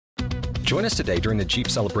Join us today during the Jeep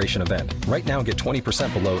Celebration event. Right now, get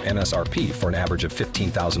 20% below MSRP for an average of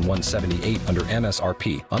 $15,178 under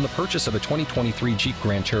MSRP on the purchase of a 2023 Jeep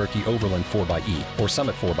Grand Cherokee Overland 4xE or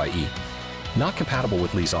Summit 4xE. Not compatible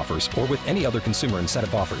with lease offers or with any other consumer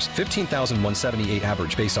incentive offers. $15,178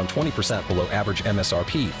 average based on 20% below average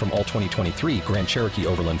MSRP from all 2023 Grand Cherokee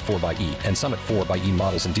Overland 4xE and Summit 4xE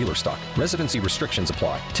models in dealer stock. Residency restrictions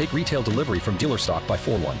apply. Take retail delivery from dealer stock by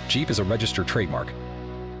 4/1. Jeep is a registered trademark.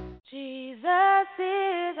 Jesus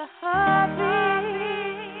is a heartbeat.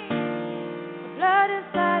 The blood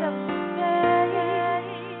inside of my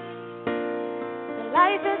veins. The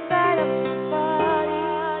life inside of my body.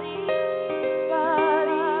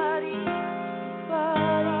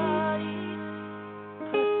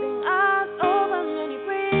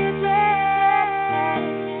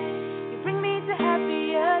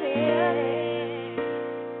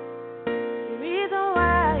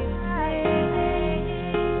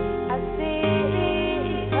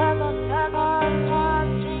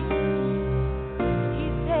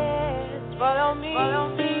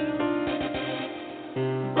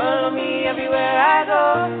 Everywhere I go,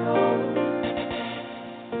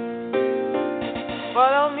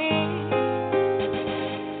 follow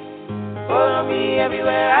me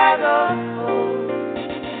everywhere I go.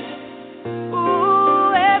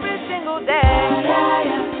 Ooh, every single day.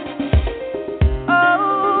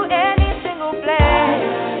 Oh, any single place.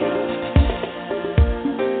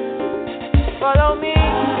 Follow me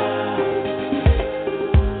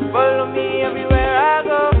everywhere I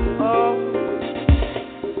go. Oh.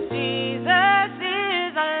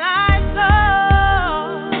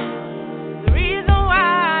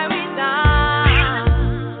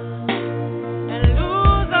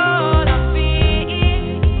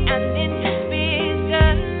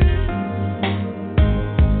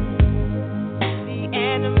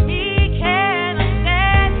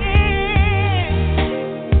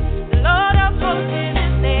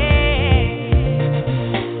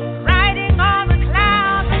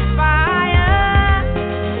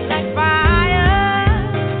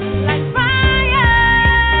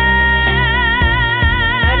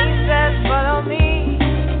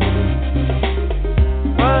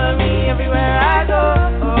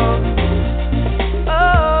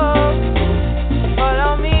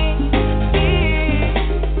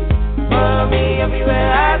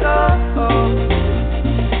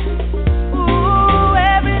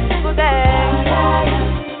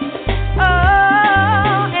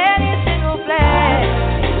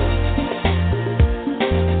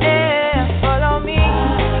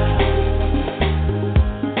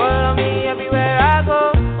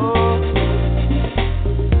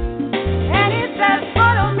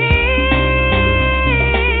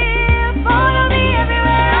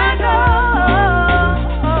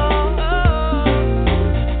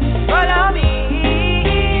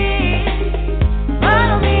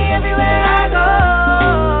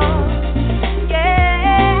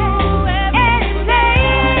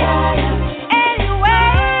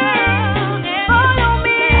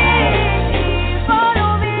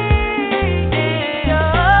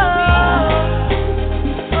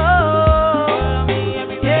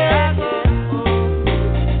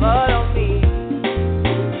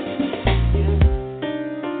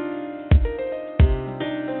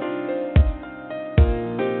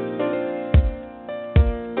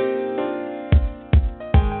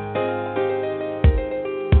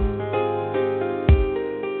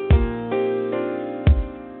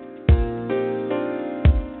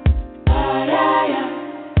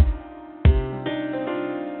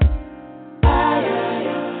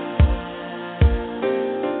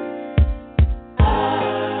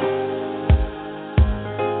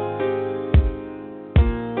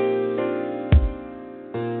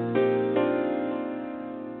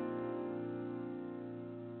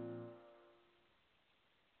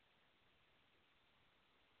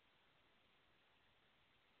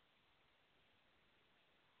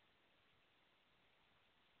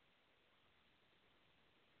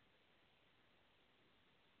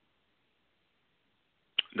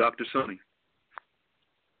 Dr. Sonny.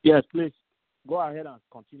 Yes, please. Go ahead and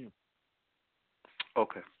continue.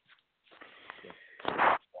 Okay.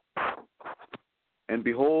 And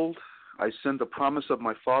behold, I send the promise of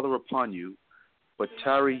my Father upon you, but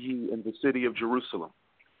tarry ye in the city of Jerusalem,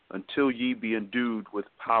 until ye be endued with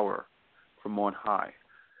power from on high.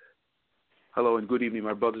 Hello and good evening,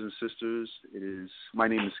 my brothers and sisters. My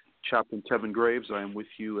name is Chaplain Tevin Graves. I am with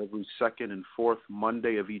you every second and fourth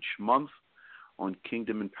Monday of each month on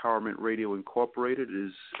Kingdom Empowerment Radio Incorporated. It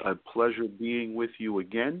is a pleasure being with you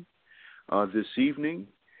again this evening.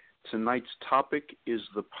 Tonight's topic is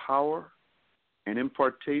the power and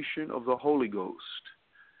impartation of the Holy Ghost.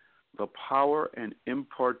 The power and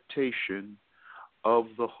impartation of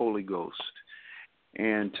the Holy Ghost.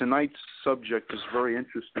 And tonight's subject is a very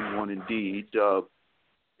interesting one indeed,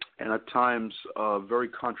 and at times very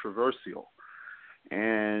controversial.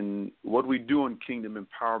 And what we do on Kingdom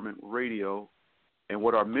Empowerment Radio and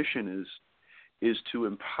what our mission is to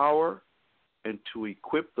empower and to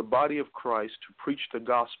equip the body of Christ to preach the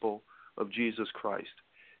gospel of Jesus Christ.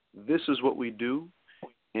 This is what we do,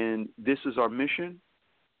 and this is our mission,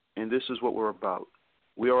 and this is what we're about.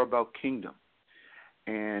 We are about kingdom.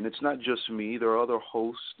 And it's not just me. There are other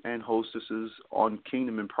hosts and hostesses on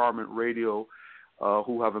Kingdom Empowerment Radio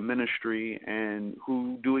who have a ministry and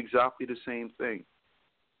who do exactly the same thing.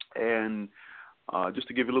 And just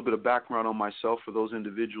to give you a little bit of background on myself for those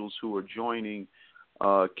individuals who are joining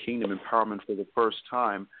Kingdom Empowerment for the first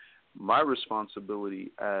time, my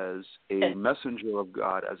responsibility as a messenger of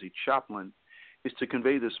God, as a chaplain, is to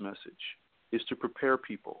convey this message, is to prepare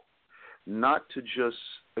people, not to just,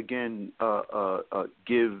 again,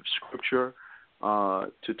 give scripture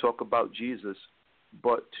to talk about Jesus,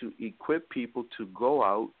 but to equip people to go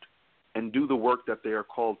out and do the work that they are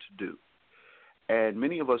called to do. And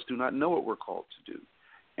many of us do not know what we're called to do.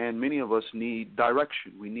 And many of us need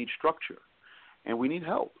direction. We need structure. And we need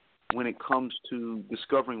help when it comes to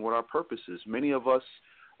discovering what our purpose is. Many of us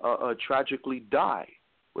tragically die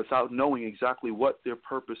without knowing exactly what their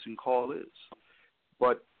purpose and call is.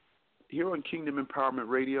 But here on Kingdom Empowerment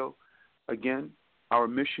Radio, again, our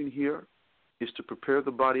mission here is to prepare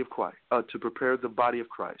the body of Christ,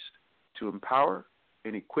 to empower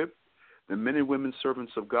and equip the men and women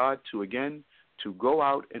servants of God to go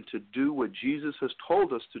out and to do what Jesus has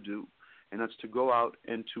told us to do, and that's to go out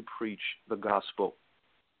and to preach the gospel.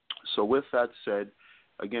 So with that said,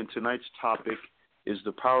 again, tonight's topic is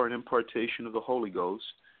the power and impartation of the Holy Ghost.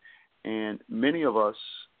 And many of us,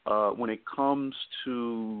 when it comes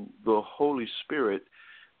to the Holy Spirit,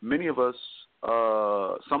 many of us,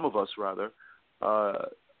 some of us rather,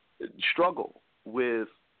 struggle with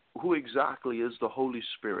who exactly is the Holy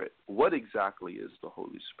Spirit, what exactly is the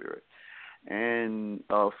Holy Spirit. And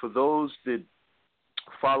for those that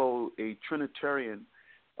follow a Trinitarian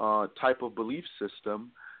type of belief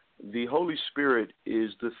system, the Holy Spirit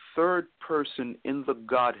is the third person in the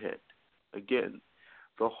Godhead. Again,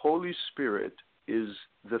 the Holy Spirit is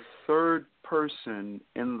the third person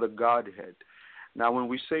in the Godhead. Now, when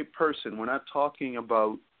we say person, we're not talking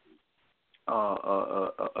about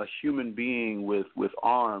a human being with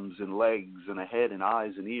arms and legs and a head and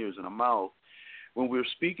eyes and ears and a mouth. When we're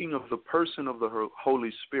speaking of the person of the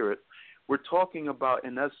Holy Spirit, we're talking about,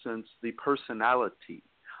 in essence, the personality,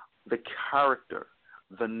 the character,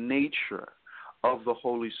 the nature of the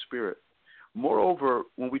Holy Spirit. Moreover,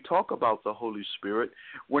 when we talk about the Holy Spirit,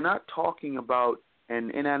 we're not talking about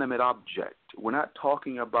an inanimate object. We're not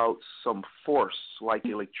talking about some force like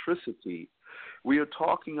electricity. We are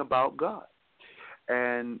talking about God.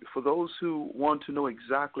 And for those who want to know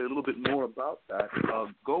exactly a little bit more about that,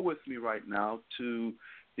 go with me right now to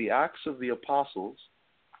the Acts of the Apostles.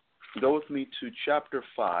 Go with me to chapter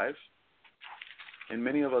 5. And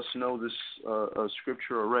many of us know this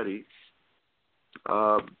scripture already.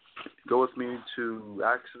 Go with me to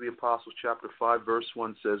Acts of the Apostles, chapter 5, verse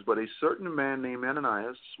 1 says, "But a certain man named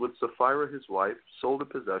Ananias, with Sapphira his wife, sold a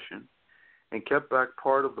possession, and kept back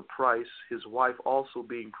part of the price, his wife also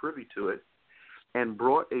being privy to it, and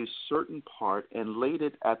brought a certain part and laid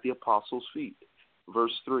it at the apostles' feet."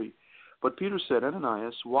 Verse 3, "But Peter said,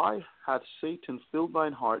 Ananias, why hath Satan filled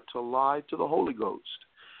thine heart to lie to the Holy Ghost,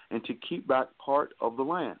 and to keep back part of the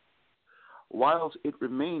land? Whilst it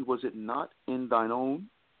remained, was it not in thine own?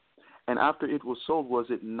 And after it was sold, was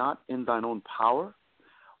it not in thine own power?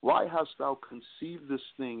 Why hast thou conceived this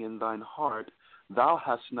thing in thine heart? Thou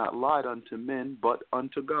hast not lied unto men, but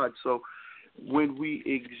unto God." So when we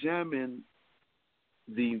examine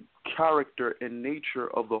the character and nature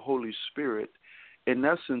of the Holy Spirit, in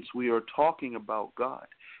essence, we are talking about God.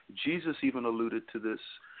 Jesus even alluded to this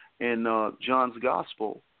in John's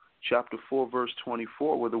Gospel, chapter 4, verse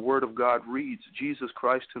 24, where the Word of God reads, Jesus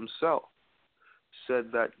Christ himself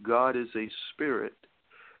said that God is a spirit,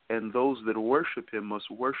 and those that worship him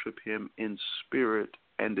must worship him in spirit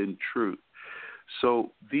and in truth.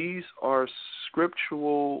 So these are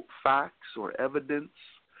scriptural facts or evidence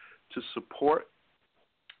to support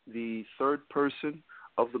the third person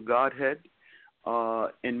of the Godhead.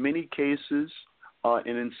 In many cases, and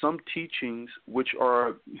in some teachings, which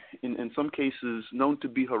are in some cases known to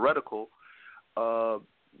be heretical,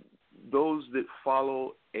 those that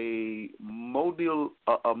follow a modalism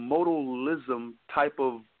type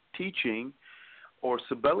of teaching or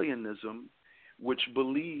Sabellianism which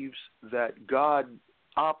believes that God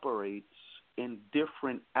operates in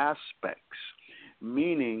different aspects,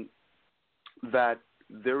 meaning that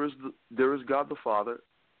there is God the Father,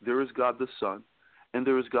 there is God the Son, and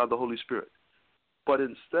there is God the Holy Spirit. But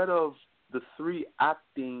instead of the three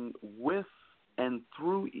acting with and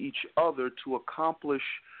through each other to accomplish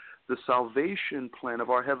the salvation plan of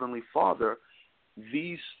our Heavenly Father,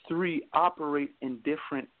 these three operate in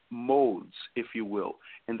different modes, if you will.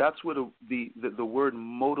 And that's where the word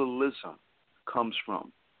modalism comes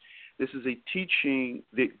from. This is a teaching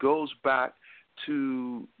that goes back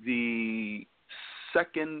to the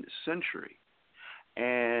 2nd century.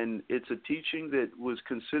 And it's a teaching that was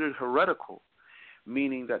considered heretical,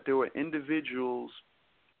 meaning that there were individuals,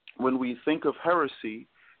 when we think of heresy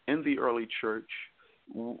in the early church,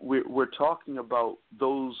 we're talking about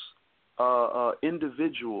those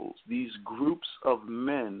individuals, these groups of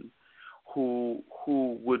men who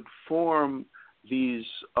would form these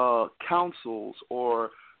councils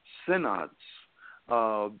or synods,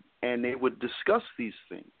 and they would discuss these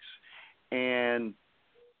things. And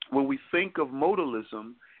when we think of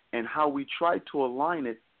modalism and how we try to align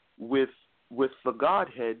it with the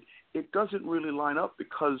Godhead, it doesn't really line up,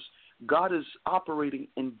 because God is operating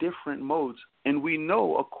in different modes. And we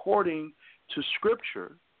know, according to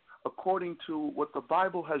Scripture, according to what the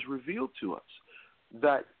Bible has revealed to us,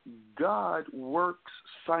 that God works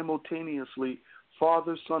simultaneously,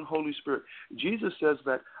 Father, Son, Holy Spirit. Jesus says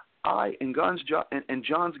that in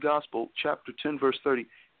John's Gospel, chapter 10, verse 30,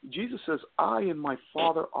 Jesus says, I and my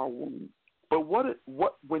Father are one. But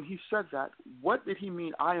when he said that, what did he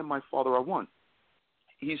mean, I and my Father are one?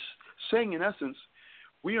 He's saying, in essence,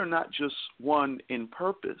 we are not just one in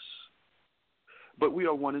purpose, but we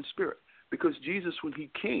are one in spirit. Because Jesus, when he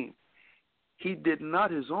came, he did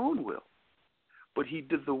not his own will, but he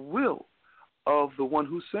did the will of the one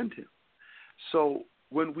who sent him. So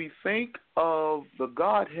when we think of the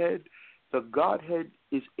Godhead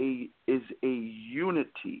is a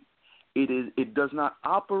unity. It does not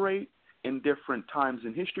operate in different times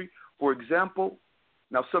in history. For example,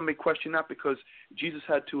 now some may question that because Jesus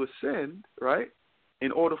had to ascend, right,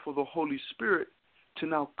 in order for the Holy Spirit to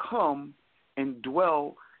now come and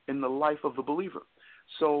dwell in the life of the believer.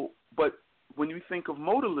 So, but when you think of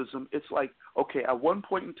modalism, it's like, okay, at one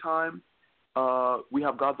point in time, we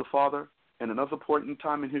have God the Father, and another point in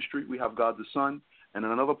time in history, we have God the Son, and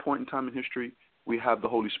at another point in time in history, we have the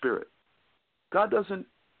Holy Spirit. God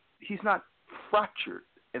he's not fractured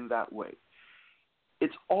in that way.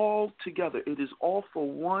 It's all together. It is all for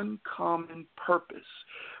one common purpose.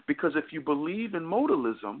 Because if you believe in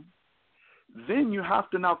modalism, then you have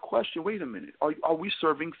to now question, wait a minute, are we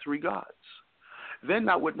serving three gods? Then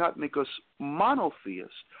that would not make us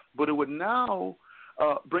monotheists, but it would now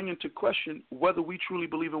bring into question whether we truly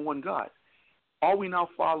believe in one God. Are we now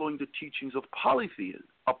following the teachings of polytheism,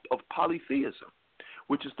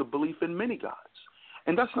 which is the belief in many gods?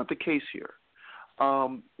 And that's not the case here.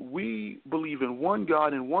 We believe in one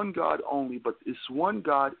God and one God only, but this one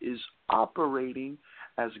God is operating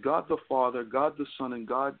as God the Father, God the Son, and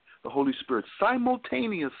God the Holy Spirit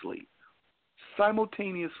simultaneously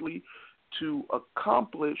to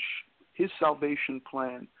accomplish his salvation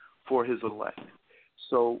plan for his elect.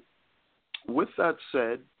 So with that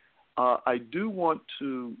said, I do want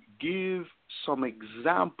to give some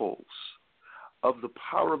examples of the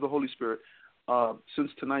power of the Holy Spirit, since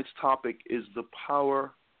tonight's topic is the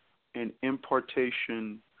power and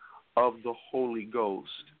impartation of the Holy Ghost.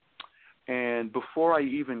 And before I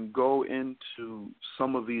even go into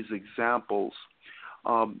some of these examples,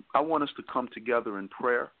 I want us to come together in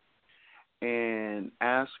prayer and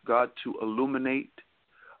ask God to illuminate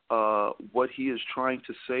what he is trying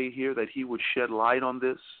to say here, that he would shed light on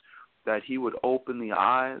this, that he would open the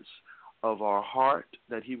eyes of our heart,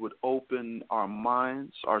 that he would open our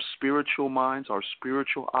minds, our spiritual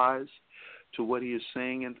eyes to what he is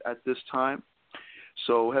saying at this time.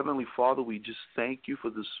 So, Heavenly Father, we just thank you for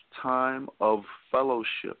this time of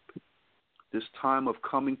fellowship, this time of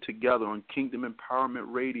coming together on Kingdom Empowerment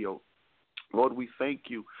Radio. Lord, we thank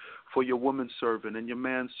you for your woman servant and your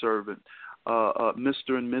man servant,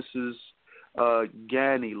 Mr. and Mrs.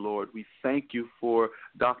 Gani, Lord. We thank you for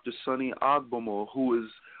Dr. Sonny Agbomo, who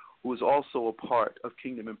is also a part of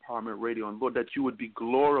Kingdom Empowerment Radio. And, Lord, that you would be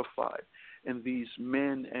glorified in these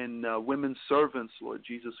men and women servants, Lord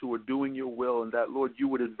Jesus, who are doing your will, and that, Lord, you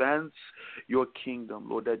would advance your kingdom,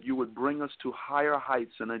 Lord, that you would bring us to higher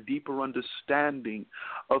heights and a deeper understanding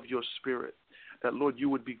of your spirit, that, Lord, you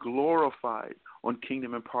would be glorified on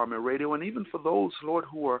Kingdom Empowerment Radio. And even for those, Lord,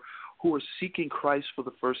 who are seeking Christ for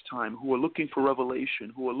the first time, who are looking for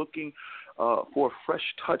revelation, who are looking for a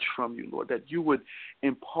fresh touch from you, Lord, that you would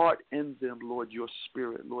impart in them, Lord, your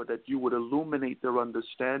spirit, Lord, that you would illuminate their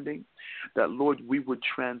understanding, that, Lord, we would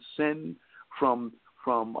transcend from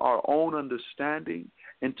our own understanding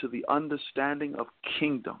into the understanding of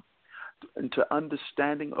kingdom, into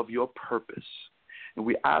understanding of your purpose. And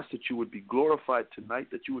we ask that you would be glorified tonight,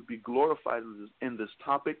 that you would be glorified in this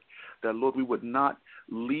topic, that, Lord, we would not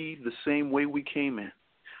leave the same way we came in,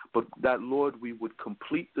 but that, Lord, we would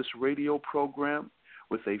complete this radio program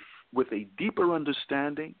with a deeper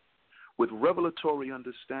understanding, with revelatory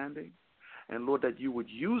understanding, and, Lord, that you would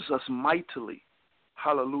use us mightily,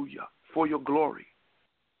 hallelujah, for your glory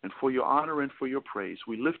and for your honor and for your praise.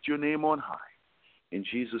 We lift your name on high. In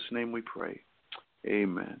Jesus' name we pray.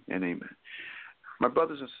 Amen and amen. My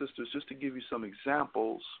brothers and sisters, just to give you some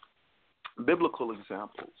examples, biblical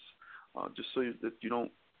examples, just so that you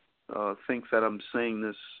don't think that I'm saying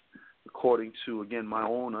this according to, again, my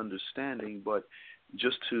own understanding, but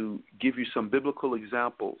just to give you some biblical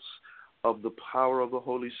examples of the power of the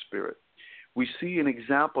Holy Spirit. We see an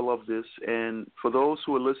example of this, and for those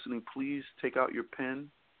who are listening, please take out your pen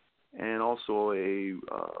and also a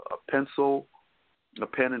pencil, a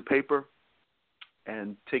pen and paper,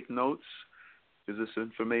 and take notes, because this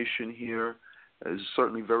information here is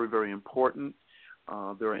certainly very, very important.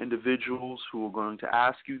 There are individuals who are going to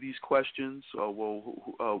ask you these questions.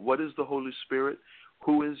 What is the Holy Spirit?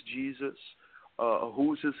 Who is Jesus?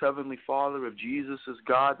 Who is his heavenly Father? If Jesus is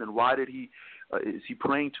God, then why did is he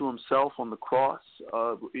praying to himself on the cross?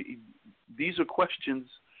 These are questions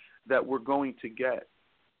that we're going to get.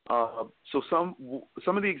 So some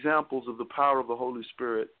of the examples of the power of the Holy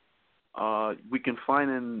Spirit we can find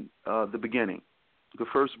in the beginning, the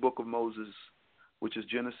first book of Moses, which is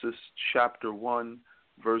Genesis chapter 1,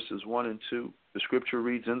 verses 1 and 2. The scripture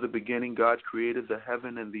reads, "In the beginning God created the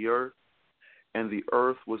heaven and the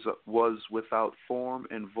earth was without form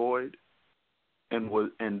and void,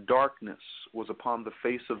 and darkness was upon the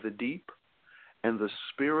face of the deep, and the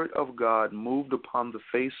Spirit of God moved upon the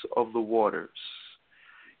face of the waters."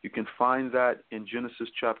 You can find that in Genesis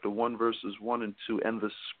chapter 1, verses 1 and 2. And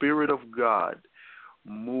the Spirit of God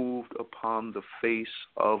moved upon the face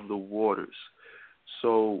of the waters.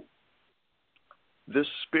 So this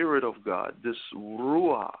Spirit of God, this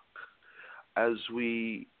Ruach, as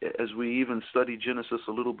we even study Genesis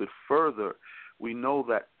a little bit further, we know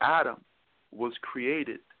that Adam was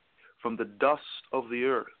created from the dust of the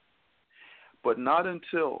earth. But not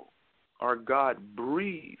until our God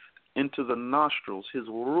breathed into the nostrils, his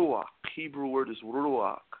ruach, Hebrew word is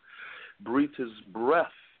ruach, breathed his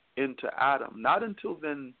breath into Adam. Not until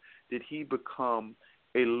then did he become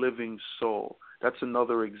a living soul. That's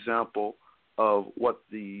another example of what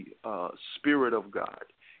the Spirit of God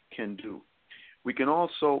can do. We can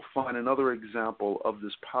also find another example of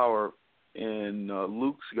this power in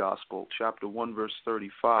Luke's Gospel, chapter 1, verse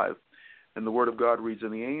 35. And the Word of God reads,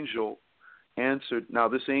 "And the angel answered," now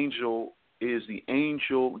this angel is the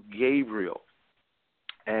angel Gabriel.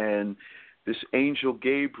 And this angel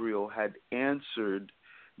Gabriel had answered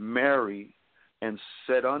Mary and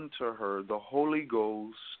said unto her, "The Holy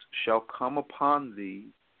Ghost shall come upon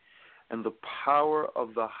thee, and the power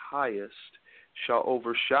of the highest shall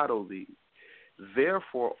overshadow thee.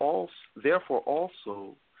 Therefore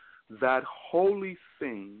also that holy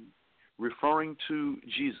thing," referring to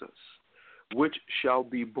Jesus, "which shall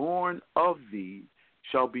be born of thee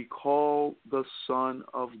shall be called the Son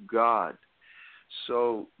of God."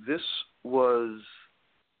 So this was,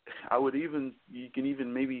 you can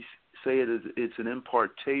even maybe say it's an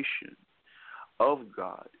impartation of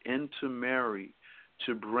God into Mary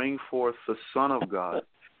to bring forth the Son of God,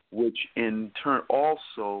 which in turn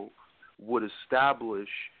also would establish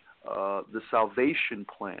the salvation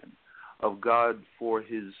plan of God for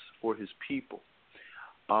his people.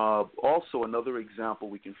 Also, another example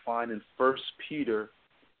we can find in 1 Peter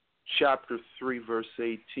chapter 3, verse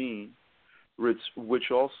 18,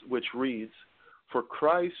 which reads, "For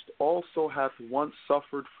Christ also hath once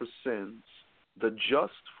suffered for sins, the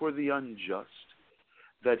just for the unjust,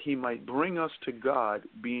 that he might bring us to God,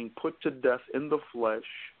 being put to death in the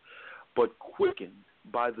flesh, but quickened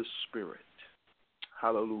by the Spirit."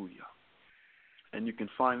 Hallelujah. And you can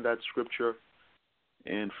find that scripture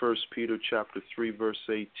in 1 Peter chapter 3, verse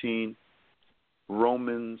 18.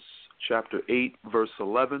 Romans chapter 8, verse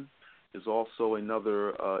 11 is also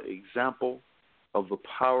another example of the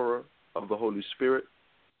power of the Holy Spirit.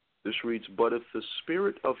 This reads, "But if the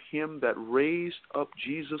Spirit of him that raised up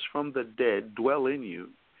Jesus from the dead dwell in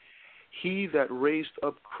you, he that raised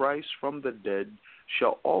up Christ from the dead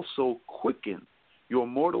shall also quicken your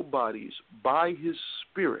mortal bodies by his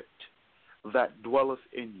Spirit that dwelleth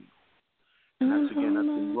in you." And that's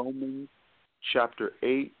in Romans chapter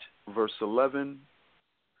 8, verse 11.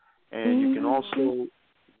 And you can also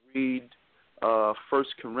read 1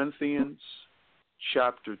 Corinthians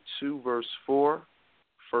chapter 2, verse 4.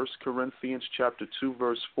 1 Corinthians chapter 2,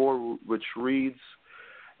 verse 4, which reads,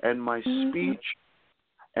 "And my speech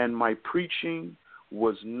and my preaching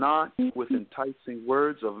was not with enticing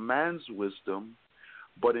words of man's wisdom,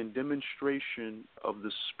 but in demonstration of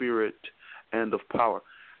the Spirit and of power."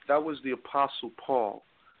 That was the Apostle Paul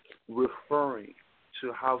referring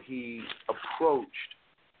to how he approached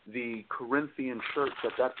the Corinthian church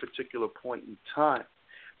at that particular point in time,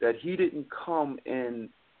 that he didn't come in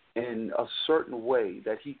a certain way,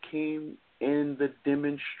 that he came in the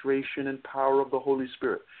demonstration and power of the Holy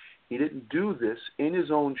Spirit. He didn't do this in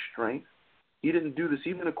his own strength. He didn't do this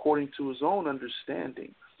even according to his own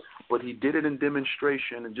understanding, but he did it in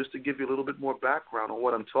demonstration. And just to give you a little bit more background on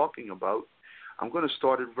what I'm talking about, I'm going to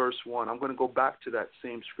start at verse 1. I'm going to go back to that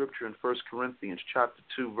same scripture in 1 Corinthians chapter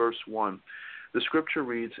 2, verse 1. The scripture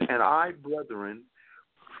reads, "And I, brethren,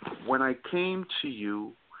 when I came to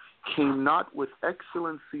you, came not with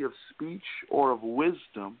excellency of speech or of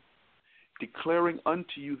wisdom, declaring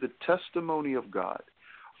unto you the testimony of God.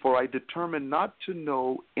 For I determined not to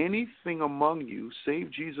know anything among you save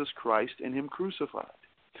Jesus Christ and him crucified.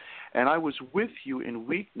 And I was with you in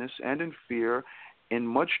weakness and in fear, in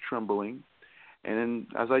much trembling." And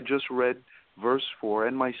as I just read, verse 4,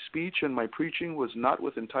 "And my speech and my preaching was not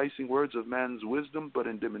with enticing words of man's wisdom, but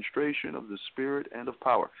in demonstration of the Spirit and of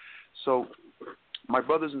power." So, my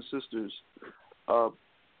brothers and sisters,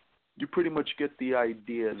 you pretty much get the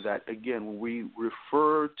idea that, again, when we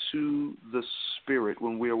refer to the Spirit,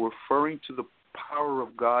 when we are referring to the power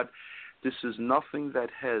of God, this is nothing that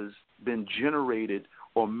has been generated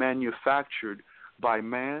or manufactured by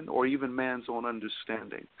man or even man's own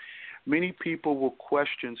understanding. Many people will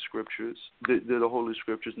question scriptures, the Holy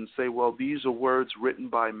Scriptures, and say, well, these are words written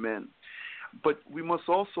by men. But we must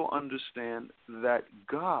also understand that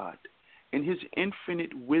God, in his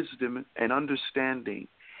infinite wisdom and understanding,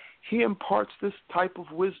 he imparts this type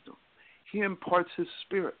of wisdom. He imparts his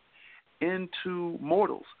Spirit into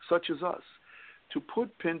mortals such as us to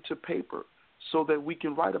put pen to paper so that we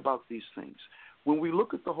can write about these things. When we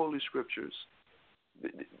look at the Holy Scriptures,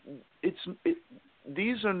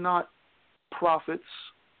 these are not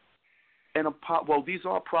prophets and these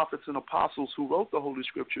are prophets and apostles who wrote the Holy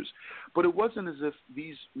Scriptures, but it wasn't as if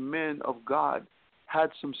these men of God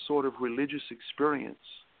had some sort of religious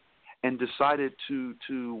experience and decided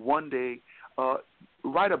to one day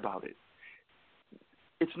write about it.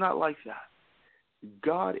 It's not like that.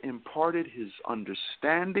 God imparted his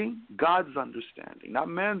understanding, God's understanding, not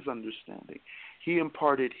man's understanding. He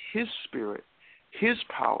imparted his Spirit, his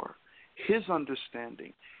power, his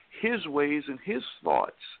understanding, his ways, and his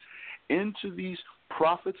thoughts into these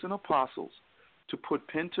prophets and apostles to put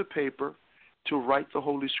pen to paper to write the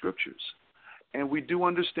Holy Scriptures. And we do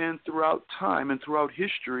understand throughout time and throughout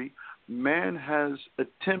history, man has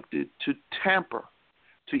attempted to tamper,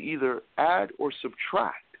 to either add or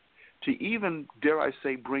subtract, to even, dare I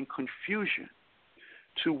say, bring confusion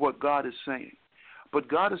to what God is saying. But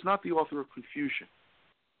God is not the author of confusion.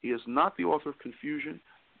 He is not the author of confusion,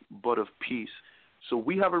 but of peace. So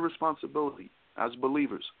we have a responsibility as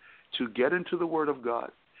believers to get into the Word of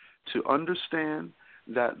God, to understand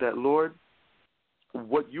that Lord,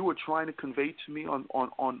 what you are trying to convey to me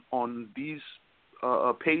on these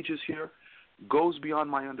pages here goes beyond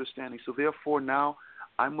my understanding. So therefore now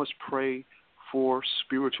I must pray for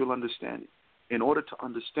spiritual understanding. In order to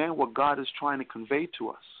understand what God is trying to convey to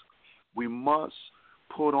us, we must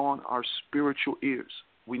put on our spiritual ears.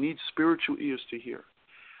 We need spiritual ears to hear.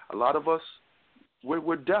 A lot of us,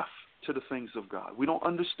 we're deaf to the things of God. We don't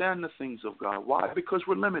understand the things of God. Why? Because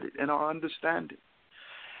we're limited in our understanding.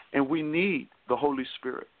 And we need the Holy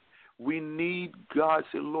Spirit. We need God.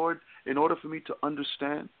 Say, Lord, in order for me to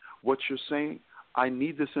understand what you're saying, I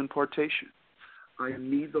need this impartation. I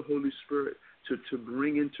need the Holy Spirit to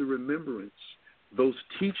bring into remembrance those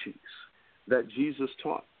teachings that Jesus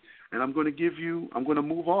taught. And I'm going to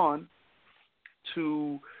move on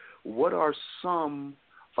to what are some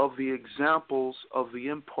of the examples of the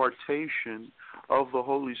impartation of the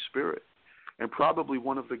Holy Spirit. And probably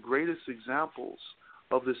one of the greatest examples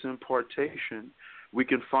of this impartation we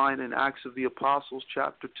can find in Acts of the Apostles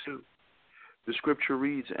chapter 2. The scripture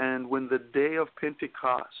reads, "And when the day of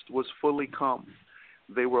Pentecost was fully come,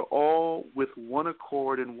 they were all with one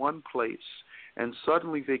accord in one place, and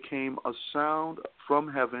suddenly there came a sound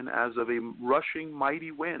from heaven as of a rushing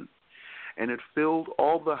mighty wind, and it filled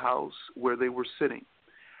all the house where they were sitting.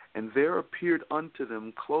 And there appeared unto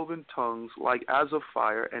them cloven tongues like as of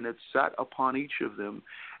fire, and it sat upon each of them.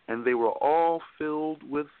 And they were all filled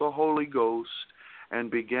with the Holy Ghost, and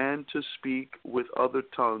began to speak with other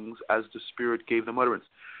tongues as the Spirit gave them utterance.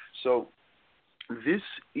 So this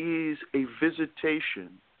is a visitation,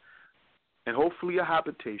 and hopefully a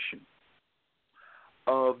habitation,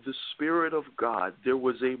 of the Spirit of God. There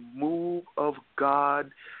was a move of God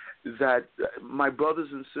that, my brothers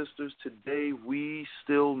and sisters, today we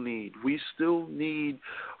still need. We still need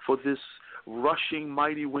for this rushing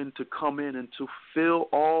mighty wind to come in and to fill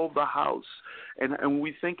all the house. And when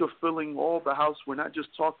we think of filling all the house, we're not just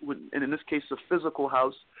talking, and in this case, a physical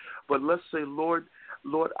house, but let's say, Lord,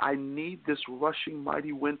 I need this rushing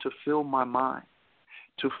mighty wind to fill my mind,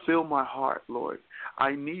 to fill my heart, Lord.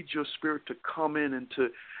 I need your Spirit to come in and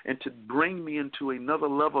to bring me into another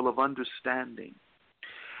level of understanding.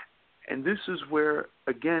 And this is where,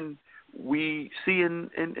 again, we see in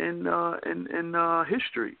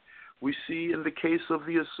history, we see in the case of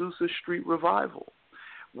the Azusa Street revival,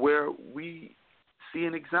 where we see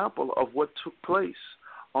an example of what took place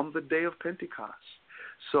on the day of Pentecost.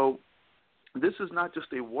 So this is not just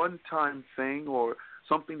a one-time thing or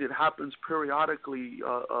something that happens periodically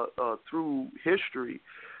through history.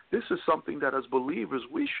 This is something that as believers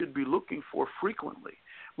we should be looking for frequently.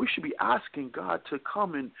 We should be asking God to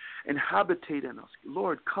come and habitate in us.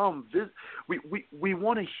 Lord, come. We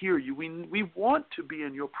want to hear you. We want to be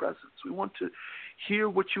in your presence. We want to hear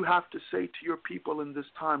what you have to say to your people in this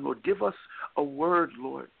time, Lord. Give us a word,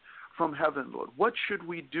 Lord, from heaven, Lord. What should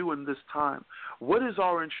we do in this time? What is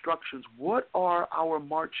our instructions? What are our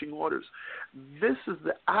marching orders? This is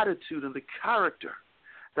the attitude and the character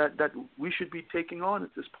that we should be taking on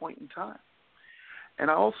at this point in time. And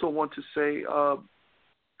I also want to say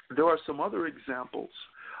there are some other examples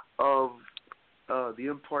of the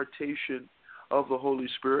impartation of the Holy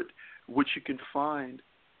Spirit, which you can find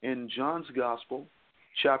in John's Gospel,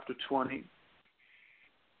 chapter 20,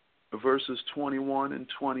 verses 21 and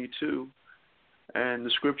 22. And the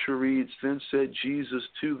scripture reads, Then said Jesus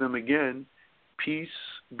to them again, Peace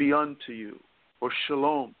be unto you, or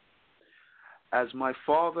shalom. As my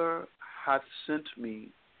Father hath sent me,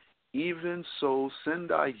 even so send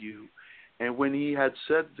I you. And when he had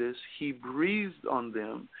said this, he breathed on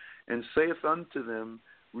them, and saith unto them,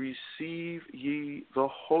 Receive ye the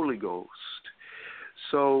Holy Ghost.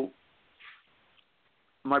 So,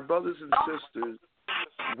 my brothers and sisters,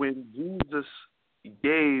 when Jesus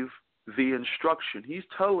gave the instruction, he's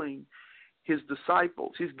telling his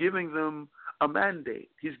disciples, he's giving them a mandate,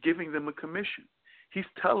 he's giving them a commission. He's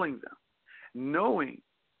telling them, knowing,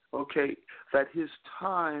 that his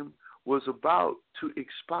time was about to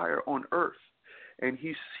expire on earth. And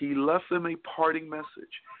he left them a parting message.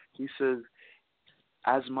 He says,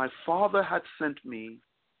 As my Father hath sent me,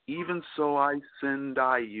 even so I send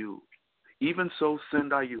I you. Even so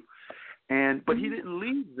send I you. But he didn't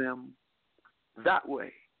leave them that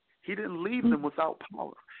way. He didn't leave them without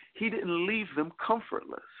power. He didn't leave them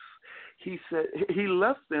comfortless. He said he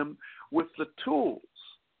left them with the tools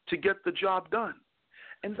to get the job done.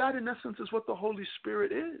 And that, in essence, is what the Holy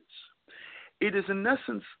Spirit is. It is, in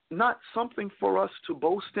essence, not something for us to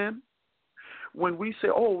boast in. When we say,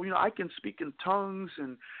 I can speak in tongues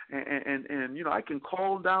and I can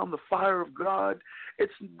call down the fire of God,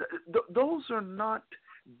 those are not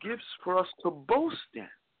gifts for us to boast in.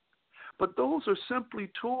 But those are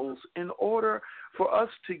simply tools in order for us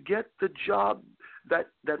to get the job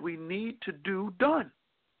that we need to do done.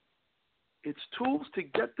 It's tools to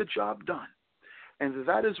get the job done. And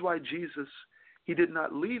that is why Jesus, he did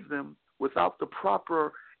not leave them without the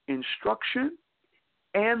proper instruction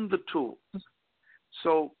and the tools.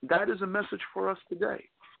 So that is a message for us today.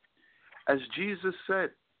 As Jesus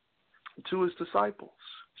said to his disciples,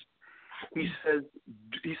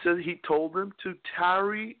 he told them to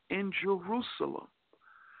tarry in Jerusalem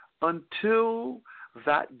until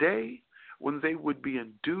that day when they would be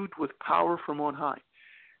endued with power from on high.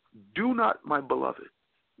 Do not, my beloved,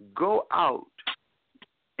 go out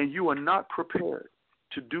and you are not prepared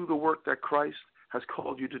to do the work that Christ has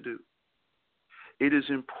called you to do. It is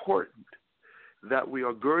important that we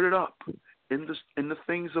are girded up in the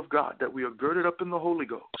things of God, that we are girded up in the Holy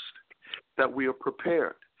Ghost, that we are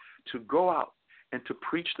prepared to go out and to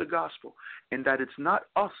preach the gospel, and that it's not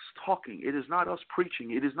us talking, it is not us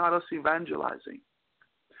preaching, it is not us evangelizing,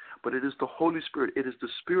 but it is the Holy Spirit. It is the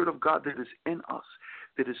Spirit of God that is in us,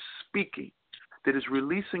 that is speaking, that is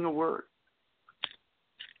releasing a word.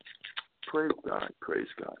 Praise God, praise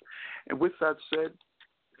God. And with that said,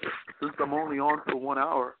 since I'm only on for 1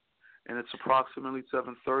 hour, and it's approximately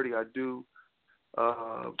 7:30, I do,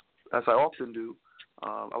 as I often do,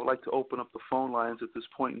 I would like to open up the phone lines at this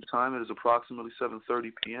point in time. It is approximately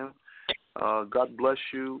 7:30 p.m. God bless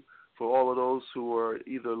you for all of those who are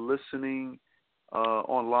either listening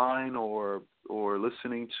online or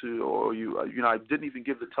listening to, or I didn't even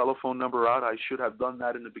give the telephone number out. I should have done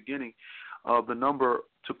that in the beginning. The number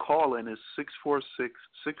to call in is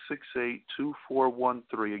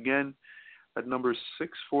 646-668-2413. Again, that number is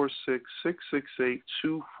 646-668-2413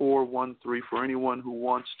 for anyone who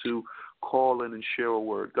wants to call in and share a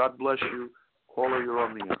word. God bless you. Caller, you're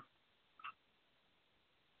on the air.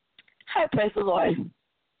 Hi, praise the Lord.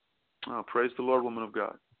 Praise the Lord, woman of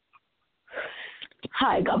God.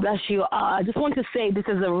 Hi, God bless you. I just want to say this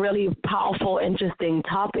is a really powerful, interesting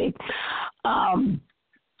topic.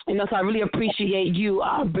 So I really appreciate you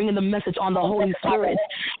bringing the message on the Holy Spirit,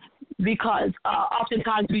 because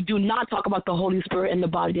oftentimes we do not talk about the Holy Spirit in the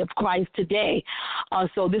body of Christ today.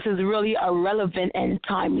 So this is really a relevant and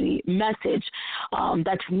timely message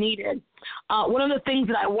that's needed. One of the things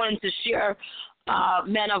that I wanted to share,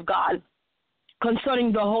 man of God,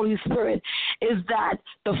 concerning the Holy Spirit is that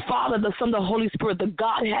the Father, the Son, the Holy Spirit, the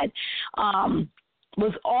Godhead,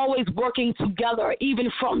 was always working together even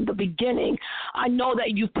from the beginning. I know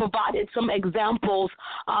that you've provided some examples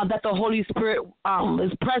that the Holy Spirit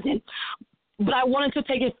is present, but I wanted to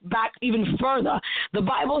take it back even further. The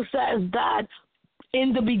Bible says that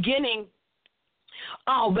in the beginning,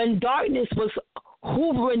 when darkness was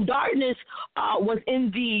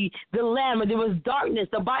in the land, when there was darkness,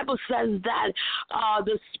 the Bible says that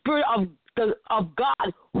the Spirit of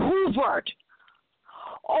God hovered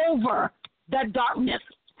over that darkness.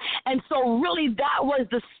 And so really that was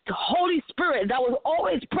the Holy Spirit that was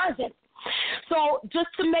always present. So just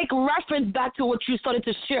to make reference back to what you started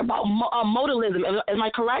to share about modalism, am I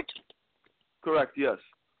correct? Correct, yes.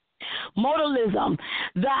 Modalism,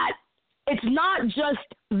 that it's not just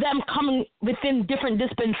them coming within different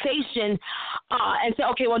dispensations and say,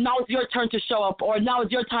 okay, well, now it's your turn to show up, or now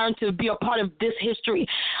it's your turn to be a part of this history.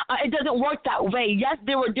 It doesn't work that way. Yes,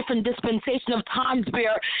 there were different dispensations of times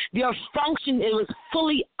where their function, it was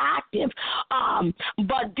fully active,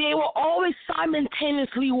 but they were always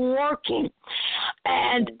simultaneously working.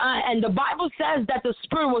 And the Bible says that the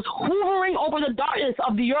Spirit was hovering over the darkness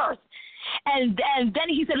of the earth. And then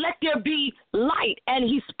he said, let there be light. And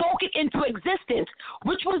he spoke it into existence,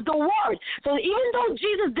 which was the Word. So even though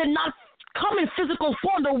Jesus did not come in physical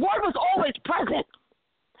form, the Word was always present.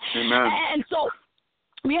 Amen. And so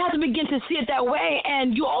we have to begin to see it that way.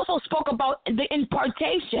 And you also spoke about the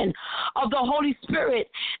impartation of the Holy Spirit.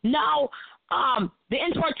 Now, the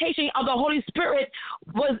impartation of the Holy Spirit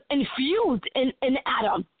was infused in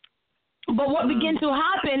Adam. But what began to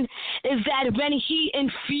happen is that when he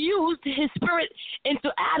infused his spirit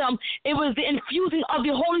into Adam, it was the infusing of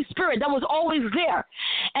the Holy Spirit that was always there.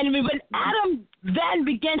 And when Adam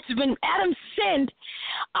sinned,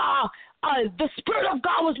 the Spirit of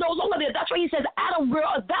God was no longer there. That's why he says, Adam, where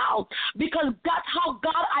art thou? Because that's how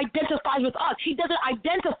God identifies with us. He doesn't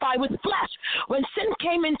identify with flesh. When sin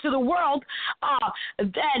came into the world,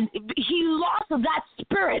 then he lost that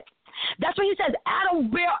spirit. That's why he says, Adam,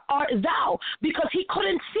 where art thou? Because he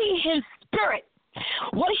couldn't see his spirit.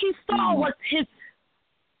 What he saw was his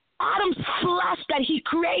Adam's flesh that he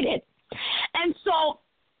created. And so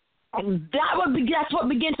that's what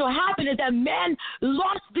began to happen, is that man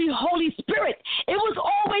lost the Holy Spirit. It was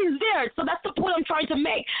always there. So that's the point I'm trying to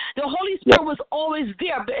make. The Holy Spirit was always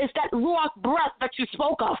there, but it's that ruach breath that you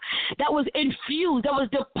spoke of that was infused, that was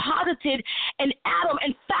deposited in Adam.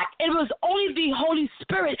 In fact, it was only the Holy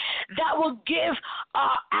Spirit that would give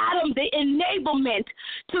Adam the enablement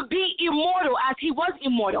to be immortal, as he was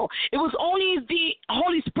immortal. It was only the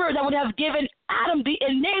Holy Spirit that would have given Adam the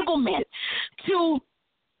enablement to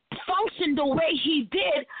function the way he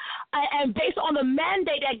did, and based on the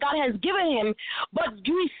mandate that God has given him. But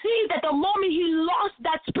we see that the moment he lost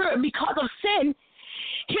that spirit because of sin,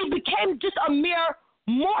 he became just a mere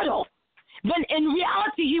mortal, when in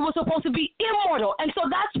reality he was supposed to be immortal. And so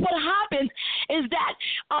that's what happens, is that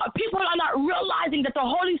people are not realizing that the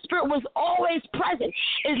Holy Spirit was always present.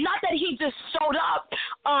 It's not that he just showed up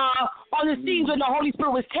on the scenes when the Holy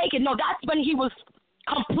Spirit was taken. No, that's when he was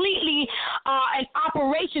completely in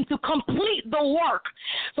operation to complete the work.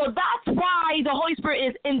 So that's why the Holy Spirit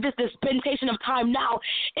is in this dispensation of time now,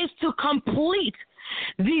 is to complete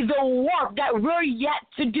the work that we're yet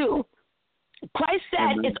to do. Christ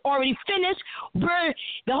said it's already finished.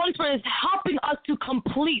 The Holy Spirit is helping us to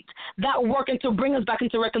complete that work and to bring us back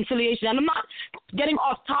into reconciliation. And I'm not getting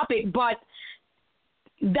off topic, but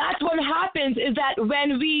that's what happens, is that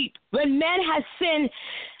when man has sinned,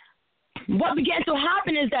 what began to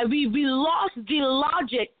happen is that we lost the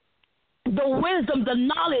logic the wisdom, the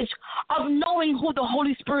knowledge of knowing who the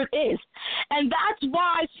Holy Spirit is. And that's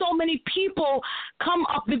why so many people come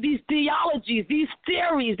up with these theologies, these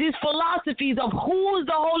theories, these philosophies of who is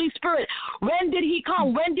the Holy Spirit, when did he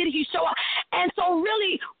come, when did he show up. And so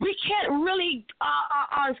really, we can't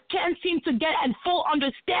seem to get a full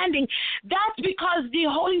understanding. That's because the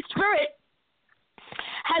Holy Spirit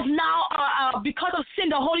has now, because of sin,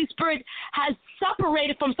 the Holy Spirit has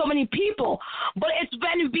separated from so many people. But it's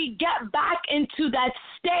when we get back into that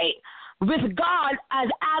state with God, as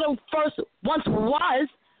Adam first once was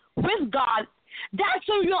with God, that's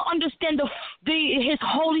when you'll understand his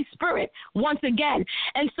Holy Spirit once again.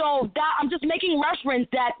 And so that I'm just making reference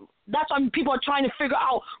that's why people are trying to figure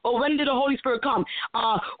out, well, when did the Holy Spirit come?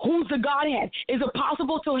 Who's the Godhead? Is it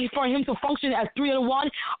possible for him to function as three in one?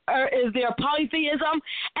 Or is there polytheism?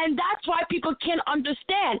 And that's why people can't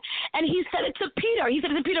understand. And he said it to Peter. He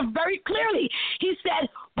said it to Peter very clearly. He said,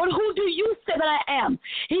 but who do you say that I am?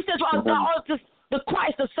 He says, well, thou art the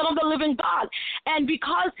Christ, the Son of the living God. And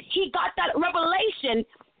because he got that revelation,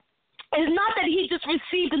 it's not that he just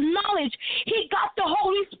received knowledge. He got the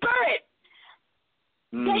Holy Spirit.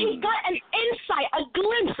 That he got an insight, a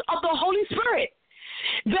glimpse of the Holy Spirit.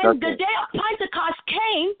 When the day of Pentecost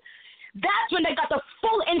came, that's when they got the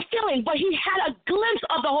full infilling, but he had a glimpse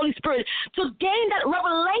of the Holy Spirit to gain that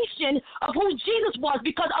revelation of who Jesus was,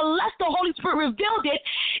 because unless the Holy Spirit revealed it,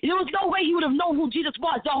 there was no way he would have known who Jesus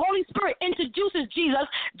was. The Holy Spirit introduces Jesus.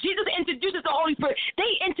 Jesus introduces the Holy Spirit.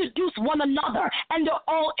 They introduce one another, and they're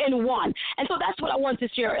all in one. And so that's what I want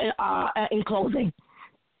to share in closing.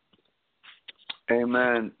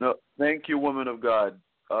 Amen. No, thank you, woman of God.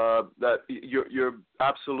 That you're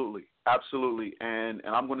absolutely, and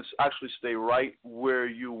I'm going to actually stay right where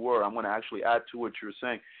you were. I'm going to actually add to what you're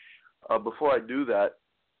saying. Before I do that,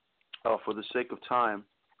 for the sake of time,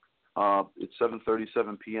 it's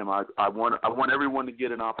 7:37 p.m. I want everyone to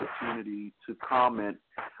get an opportunity to comment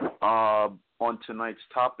on tonight's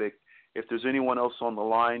topic. If there's anyone else on the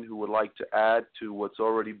line who would like to add to what's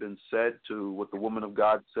already been said, to what the woman of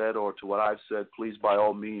God said, or to what I've said, please, by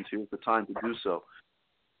all means, here's the time to do so.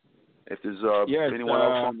 If there's anyone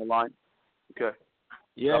else on the line, okay.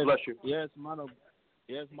 Yes, God bless you. Yes, man of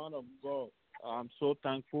God. I'm so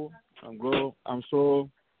thankful. I'm so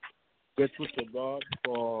grateful to God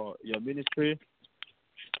for your ministry,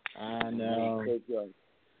 and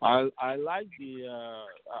I like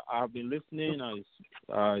I've been listening.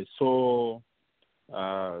 It's so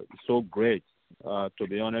great. To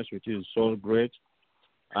be honest with you, it's so great.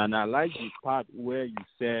 And I like the part where you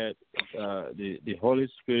said the Holy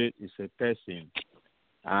Spirit is a person,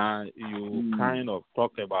 and you kind of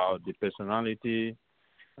talk about the personality,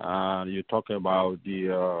 you talk about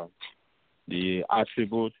the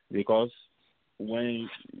attribute, because when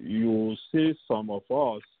you see some of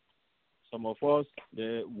us,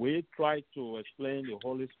 we try to explain the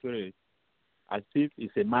Holy Spirit as if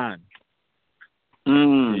it's a man.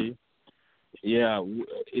 See? Yeah,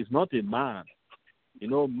 it's not a man. You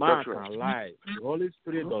know, man can lie. The Holy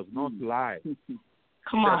Spirit does not lie.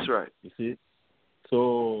 Come on. That's right. You see?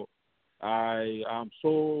 So I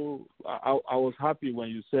was happy when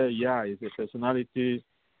you said, it's a personality,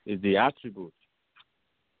 it's the attribute,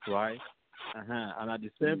 right? And at the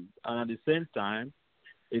same time,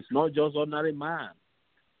 it's not just ordinary man.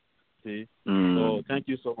 See? So thank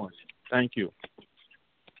you so much. Thank you.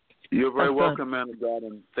 You're very welcome, man of God,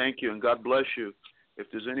 and thank you, and God bless you. If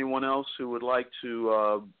there's anyone else who would like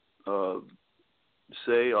to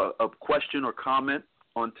say a question or comment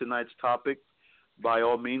on tonight's topic, by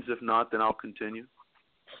all means. If not, then I'll continue.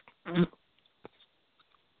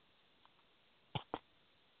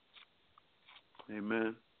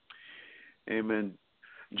 Amen. Amen.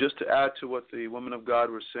 Just to add to what the woman of God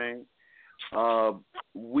was saying,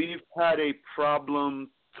 we've had a problem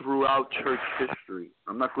throughout church history.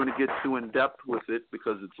 I'm not going to get too in-depth with it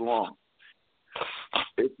because it's long.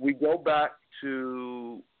 If we go back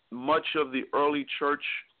to much of the early church,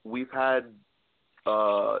 we've had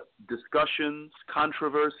discussions,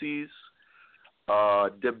 controversies,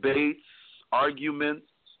 debates, arguments.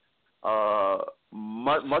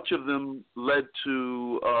 Much of them led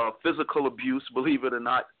to physical abuse, believe it or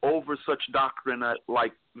not, over such doctrine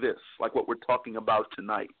like this, like what we're talking about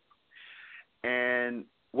tonight. And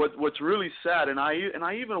what's really sad, and I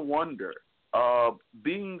even wonder,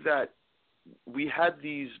 being that we had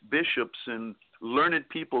these bishops and learned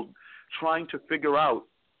people trying to figure out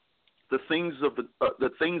the things of the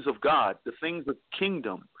things of God, the things of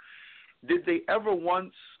kingdom, did they ever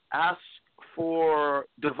once ask for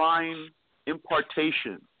divine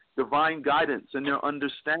impartation, divine guidance in their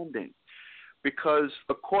understanding? Because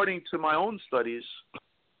according to my own studies,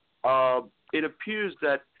 it appears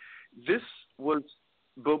that this was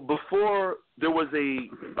before there was a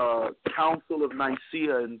Council of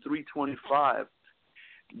Nicaea in 325.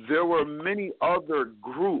 There were many other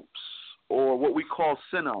groups, or what we call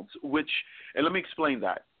synods, which, and let me explain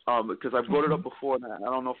that, because I've brought it up before, and I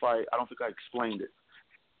don't think I explained it.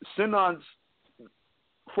 Synods,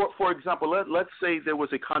 for example, let's say there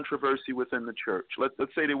was a controversy within the church. Let's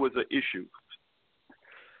say there was an issue.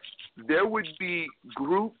 There would be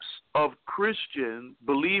groups of Christian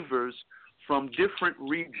believers from different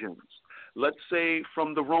regions. Let's say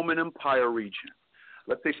from the Roman Empire region.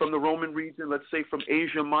 Let's say from the Roman region. Let's say from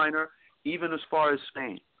Asia Minor, even as far as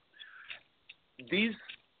Spain. These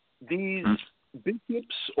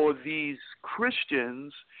bishops or these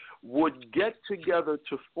Christians would get together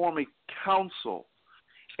to form a council.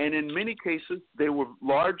 And in many cases, they were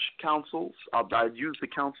large councils. I'd use the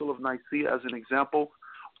Council of Nicaea as an example,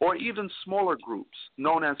 or even smaller groups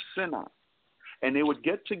known as synods. And they would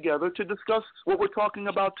get together to discuss what we're talking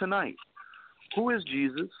about tonight. Who is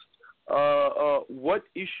Jesus? What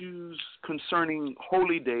issues concerning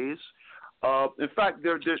holy days? In fact,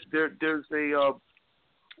 there's a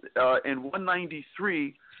in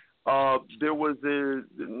 193 there was a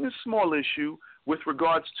small issue with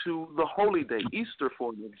regards to the holy day, Easter,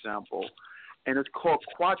 for example, and it's called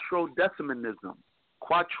quattrodecimanism.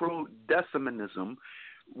 Quattrodecimanism,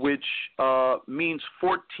 which means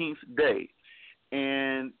 14th day.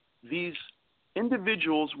 And these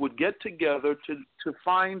individuals would get together to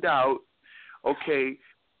find out, okay,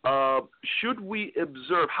 should we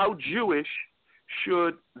observe, how Jewish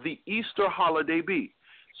should the Easter holiday be?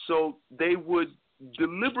 So they would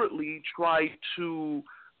deliberately try to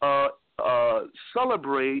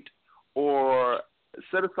celebrate or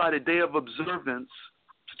set aside a day of observance,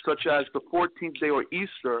 such as the 14th day or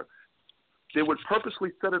Easter. They would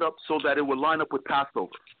purposely set it up so that it would line up with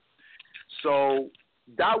Passover. So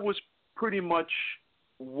that was pretty much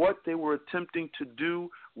what they were attempting to do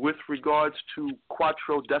with regards to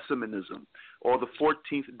quattrodecimanism, or the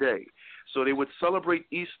 14th day. So they would celebrate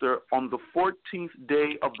Easter on the 14th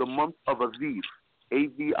day of the month of Aviv,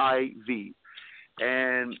 A-V-I-V.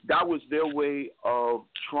 And that was their way of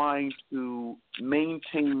trying to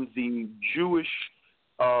maintain the Jewish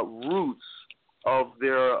roots of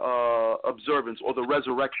their observance, or the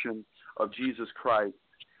resurrection of Jesus Christ.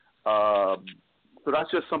 So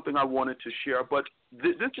that's just something I wanted to share. But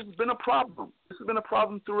this has been a problem. This has been a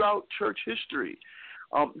problem throughout church history.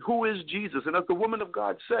 Who is Jesus? And as the woman of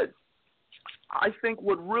God said, I think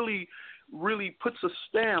what really, really puts a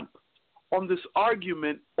stamp on this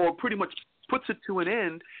argument, or pretty much puts it to an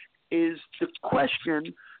end, is the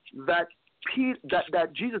question that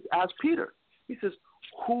Jesus asked Peter. He says,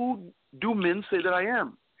 "Who do men say that I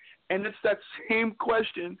am?" And it's that same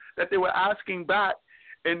question that they were asking back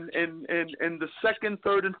in the 2nd,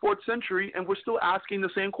 3rd, and 4th century, and we're still asking the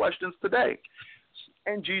same questions today.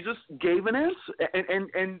 And Jesus gave an answer,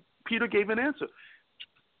 and Peter gave an answer.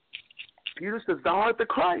 Peter says, "Thou art the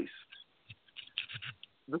Christ,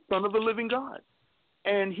 the Son of the living God."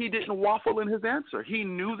 And he didn't waffle in his answer. He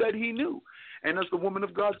knew that he knew. And as the woman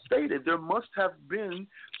of God stated, there must have been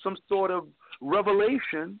some sort of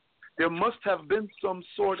revelation. There must have been some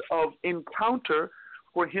sort of encounter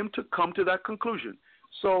for him to come to that conclusion.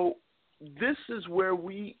 So this is where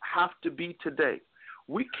we have to be today.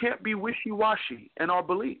 We can't be wishy-washy in our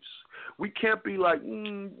beliefs. We can't be like,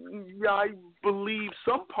 yeah, I believe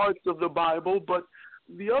some parts of the Bible, but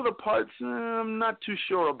the other parts I'm not too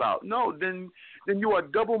sure about. No, then you are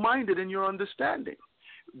double-minded in your understanding.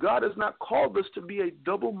 God has not called us to be a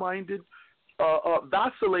double-minded,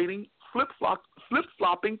 vacillating,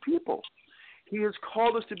 flip-flopping people. He has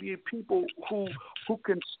called us to be a people who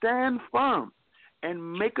can stand firm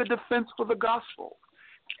and make a defense for the gospel,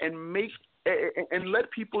 and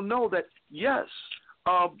let people know that, yes,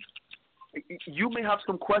 you may have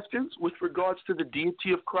some questions with regards to the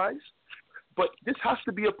deity of Christ, but this has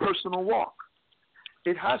to be a personal walk.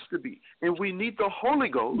 It has to be. And we need the Holy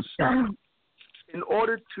Ghost in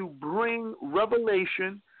order to bring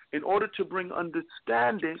revelation, in order to bring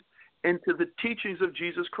understanding into the teachings of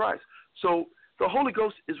Jesus Christ. So the Holy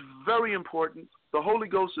Ghost is very important. The Holy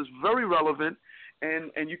Ghost is very relevant.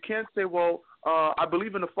 And you can't say, well, I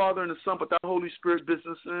believe in the Father and the Son, but that Holy Spirit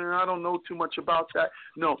business, I don't know too much about that.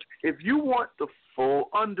 No, if you want the full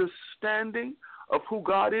understanding of who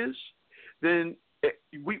God is, then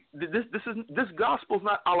this gospel is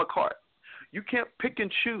not a la carte. You can't pick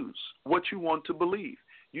and choose what you want to believe.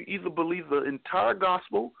 You either believe the entire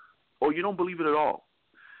gospel or you don't believe it at all.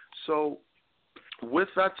 So with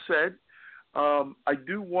that said, I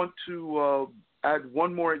do want to add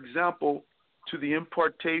one more example to the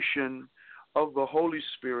impartation of the Holy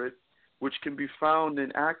Spirit, which can be found in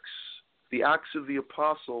the Acts of the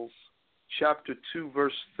Apostles, chapter 2,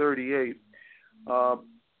 verse 38.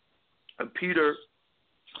 And Peter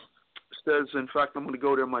says, in fact, I'm going to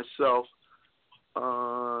go there myself.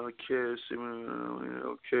 Okay.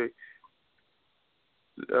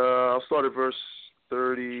 I'll start at verse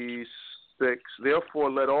 36.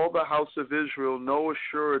 Therefore, let all the house of Israel know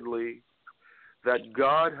assuredly that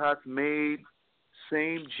God hath made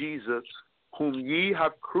same Jesus, whom ye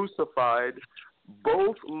have crucified,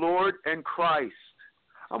 both Lord and Christ.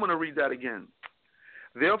 I'm going to read that again.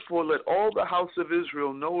 Therefore, let all the house of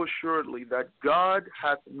Israel know assuredly that God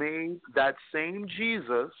hath made that same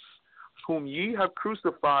Jesus, whom ye have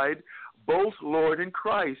crucified, both Lord and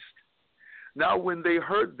Christ. Now when they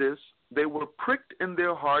heard this, they were pricked in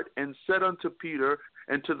their heart, and said unto Peter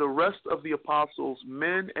and to the rest of the apostles,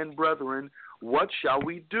 Men and brethren, what shall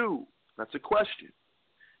we do? That's a question.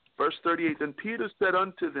 Verse 38, then Peter said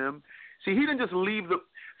unto them, see, he didn't just leave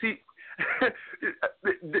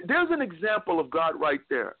there's an example of God right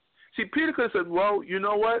there. See, Peter could have said, well, you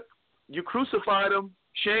know what? You crucified him.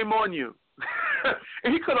 Shame on you.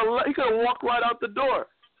 And he could have walked right out the door.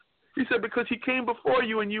 He said, because he came before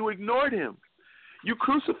you and you ignored him. You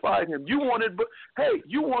crucified him. You wanted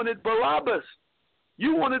Barabbas.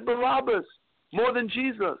 You wanted Barabbas more than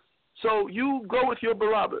Jesus. So you go with your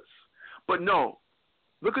Barabbas. But no.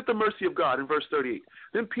 Look at the mercy of God in verse 38.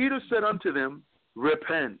 Then Peter said unto them,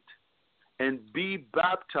 repent and be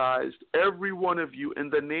baptized, every one of you, in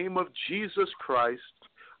the name of Jesus Christ,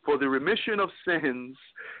 for the remission of sins,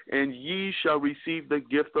 and ye shall receive the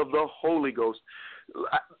gift of the Holy Ghost.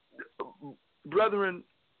 Brethren,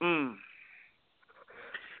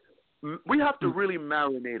 we have to really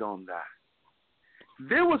marinate on that.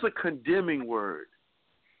 There was a condemning word.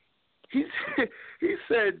 He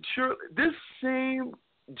said, sure, this same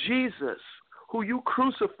Jesus who you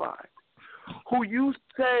crucified, who you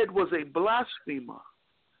said was a blasphemer,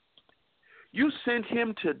 you sent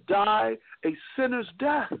him to die a sinner's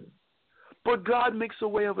death. But God makes a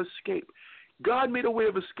way of escape. God made a way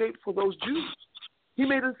of escape for those Jews. He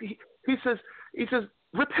says,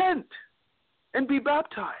 repent and be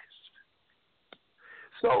baptized.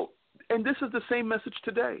 So, and this is the same message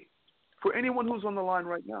today for anyone who's on the line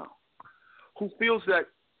right now, who feels that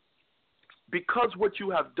because what you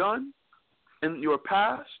have done in your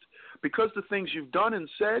past, because the things you've done and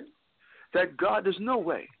said, that God, there's no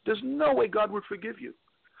way God would forgive you.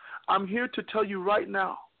 I'm here to tell you right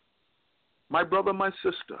now, my brother, my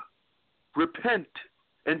sister, repent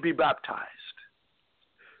and be baptized.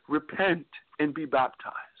 Repent and be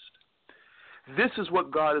baptized. This is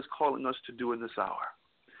what God is calling us to do in this hour.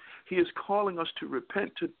 He is calling us to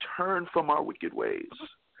repent, to turn from our wicked ways.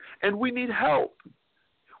 And we need help.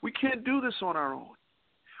 We can't do this on our own.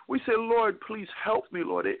 We say, Lord, please help me,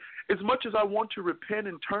 Lord. As much as I want to repent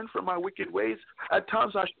and turn from my wicked ways, at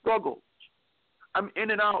times I struggle. I'm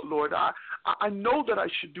in and out, Lord. I know that I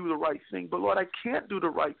should do the right thing, but Lord, I can't do the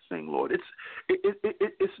right thing, Lord.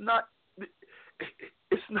 It's not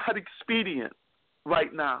expedient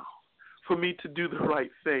right now for me to do the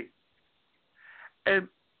right thing. And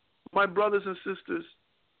my brothers and sisters,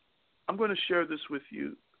 I'm going to share this with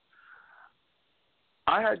you.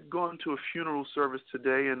 I had gone to a funeral service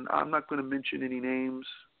today, and I'm not going to mention any names,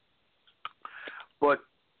 but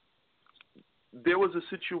there was a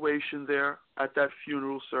situation there at that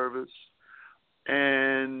funeral service,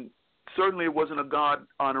 and certainly it wasn't a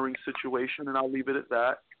God-honoring situation, and I'll leave it at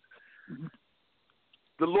that. Mm-hmm.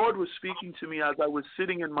 The Lord was speaking to me as I was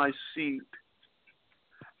sitting in my seat,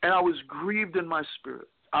 and I was grieved in my spirit.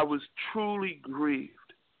 I was truly grieved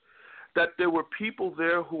that there were people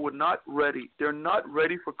there who were not ready. They're not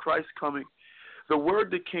ready for Christ's coming. The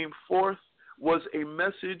word that came forth was a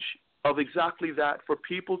message of exactly that, for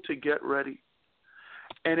people to get ready.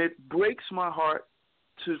 And it breaks my heart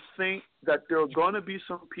to think that there are going to be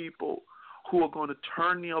some people who are going to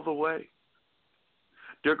turn the other way.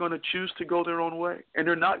 They're going to choose to go their own way, and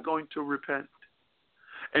they're not going to repent.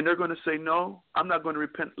 And they're going to say, no, I'm not going to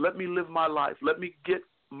repent. Let me live my life. Let me get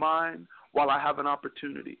mine while I have an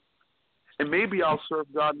opportunity. And maybe I'll serve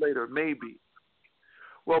God later, maybe.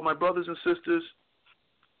 Well, my brothers and sisters,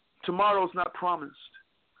 tomorrow is not promised.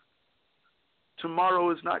 Tomorrow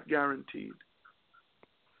is not guaranteed.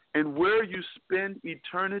 And where you spend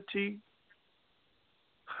eternity,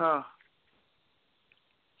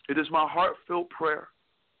 it is my heartfelt prayer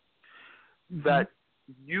that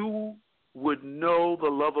you would know the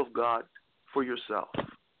love of God for yourself,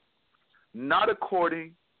 not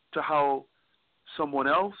according to how someone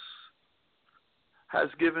else has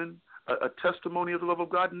given, a testimony of the love of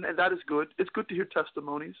God, and that is good. It's good to hear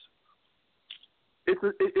testimonies. It's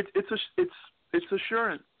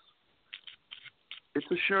assurance. It's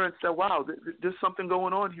assurance that, wow, there's something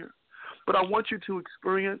going on here. But I want you to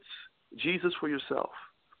experience Jesus for yourself.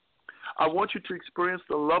 I want you to experience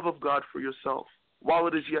the love of God for yourself while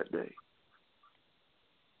it is yet day.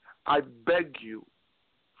 I beg you,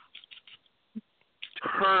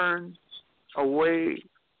 turn away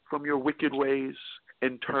from your wicked ways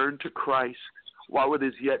and turn to Christ while it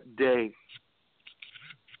is yet day.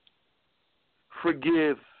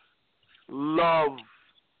 Forgive, love,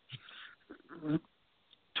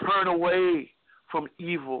 turn away from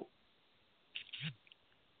evil.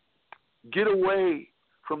 Get away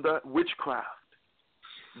from the witchcraft.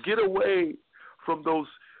 Get away from those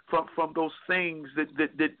things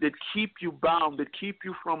that keep you bound, that keep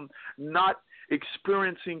you from not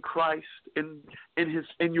experiencing Christ in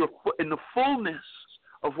the fullness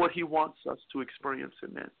of what He wants us to experience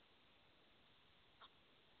Him in.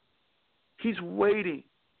 He's waiting.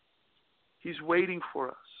 He's waiting for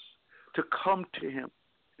us to come to Him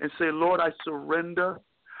and say, Lord, I surrender.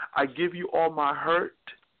 I give you all my hurt.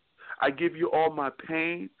 I give you all my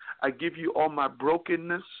pain. I give you all my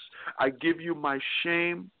brokenness. I give you my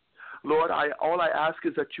shame. Lord, all I ask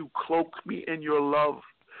is that you cloak me in your love,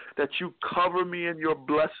 that you cover me in your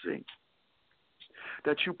blessing,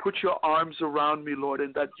 that you put your arms around me, Lord,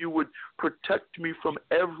 and that you would protect me from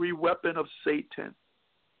every weapon of Satan.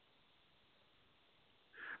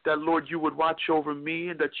 That, Lord, you would watch over me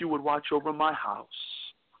and that you would watch over my house.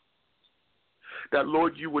 That,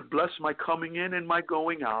 Lord, you would bless my coming in and my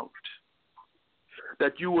going out.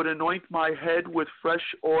 That you would anoint my head with fresh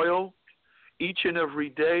oil each and every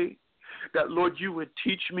day. That, Lord, you would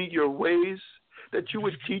teach me your ways. That you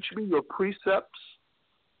would teach me your precepts.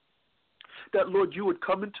 That, Lord, you would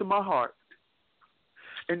come into my heart.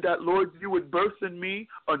 And that, Lord, you would birth in me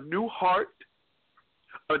a new heart,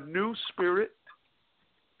 a new spirit,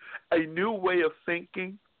 a new way of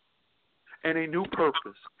thinking, and a new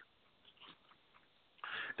purpose.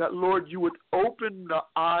 That, Lord, you would open the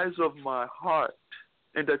eyes of my heart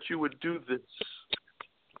and that you would do this.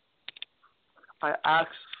 I ask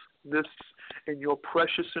this in your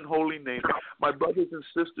precious and holy name. My brothers and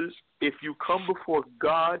sisters, if you come before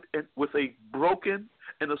God with a broken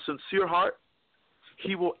and a sincere heart,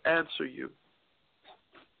 He will answer you.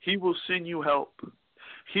 He will send you help.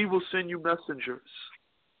 He will send you messengers.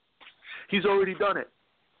 He's already done it.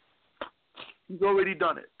 He's already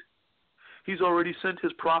done it. He's already sent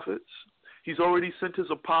His prophets. He's already sent His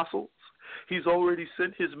apostles. He's already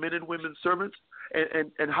sent His men and women servants.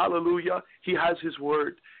 And hallelujah, He has His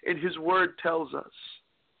word. And His word tells us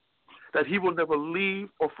that He will never leave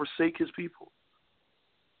or forsake His people.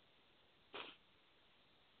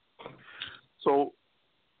 So,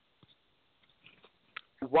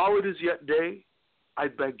 while it is yet day, I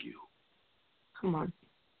beg you. Come on.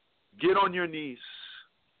 Get on your knees.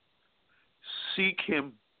 Seek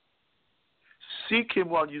Him. Seek Him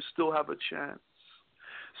while you still have a chance.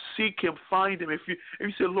 Seek Him, find Him. If you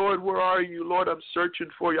say, Lord, where are you? Lord, I'm searching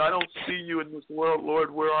for you. I don't see you in this world. Lord,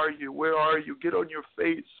 where are you? Where are you? Get on your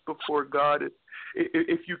face before God.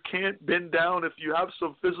 If you can't bend down, if you have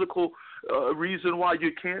some physical reason why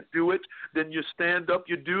you can't do it, then you stand up.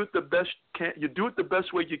 You do it the best. You do it the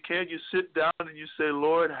best way you can. You sit down and you say,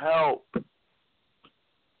 Lord, help.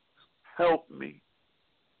 Help me.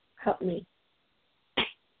 Help me.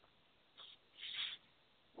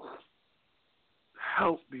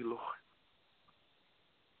 Help me, Lord.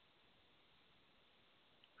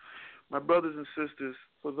 My brothers and sisters,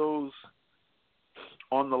 for those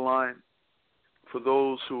on the line, for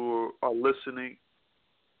those who are listening,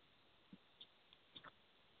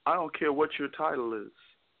 I don't care what your title is.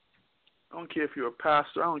 I don't care if you're a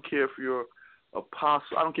pastor. I don't care if you're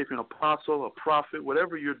apostle. I don't care if you're an apostle, a prophet,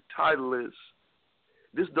 whatever your title is.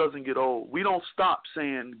 This doesn't get old. We don't stop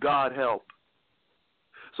saying, God help.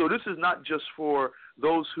 So this is not just for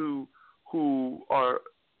those who are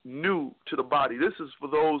new to the body. This is for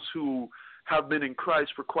those who have been in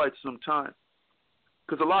Christ for quite some time.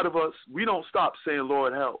 Because a lot of us, we don't stop saying,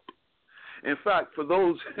 Lord, help. In fact, for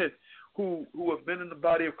those who have been in the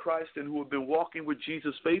body of Christ and who have been walking with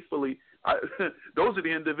Jesus faithfully, those are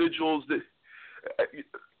the individuals that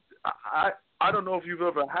I don't know if you've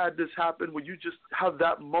ever had this happen where you just have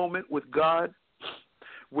that moment with God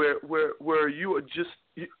where you are just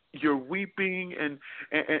you're weeping and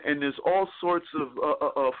there's all sorts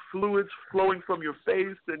of fluids flowing from your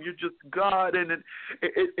face and you're just God and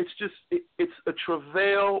it's a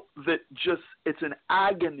travail that just it's an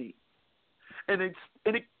agony and it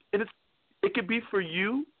could be for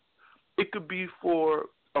you, it could be for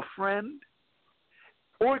a friend,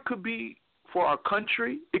 or it could be for our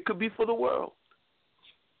country. It could be for the world.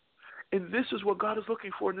 And this is what God is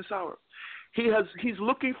looking for in this hour. He's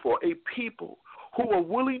looking for a people who are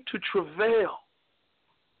willing to travail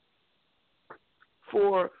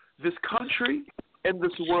for this country and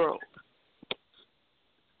this world.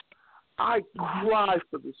 I cry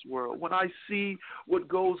for this world when I see what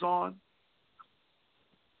goes on.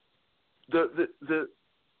 The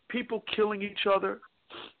people killing each other,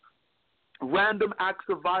 random acts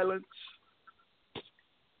of violence.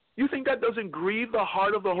 You think that doesn't grieve the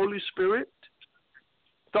heart of the Holy Spirit?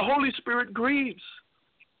 The Holy Spirit grieves.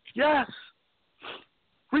 Yes.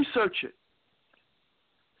 Research it.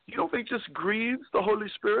 You don't think this grieves the Holy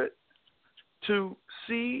Spirit to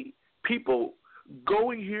see people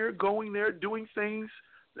going here, going there, doing things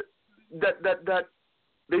that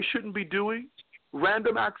they shouldn't be doing?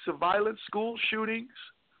 Random acts of violence, school shootings,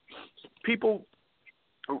 people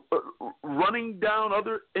running down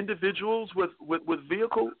other individuals with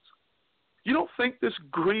vehicles. You don't think this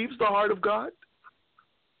grieves the heart of God?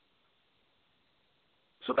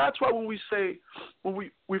 So that's why when we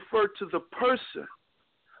refer to the person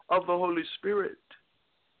of the Holy Spirit,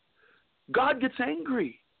 God gets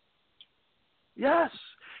angry. Yes,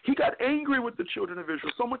 he got angry with the children of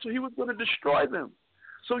Israel, so much that he was going to destroy them.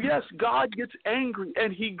 So yes, God gets angry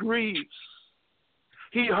and he grieves.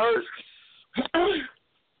 He hurts.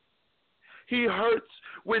 He hurts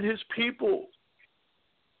when his people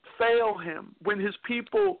fail him, when his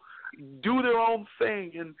people do their own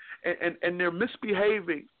thing and they're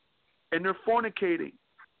misbehaving and they're fornicating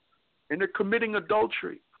and they're committing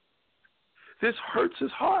adultery. This hurts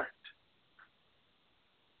his heart.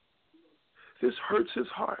 This hurts his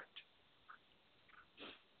heart.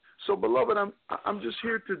 So, beloved, I'm just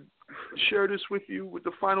here to share this with you with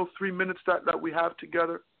the final 3 minutes that we have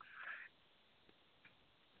together.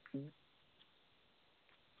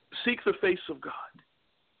 Seek the face of God.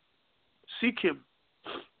 Seek him.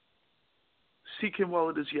 Seek him while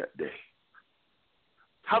it is yet day.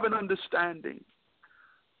 Have an understanding.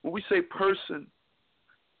 When we say person,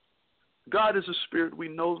 God is a spirit. We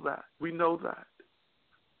know that. We know that.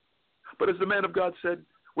 But as the man of God said,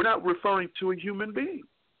 we're not referring to a human being.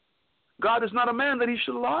 God is not a man that he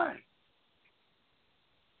should lie.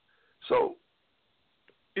 So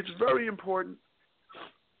it's very important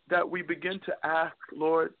that we begin to ask,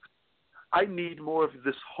 Lord, I need more of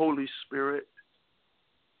this Holy Spirit.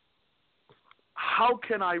 How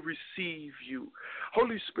can I receive you?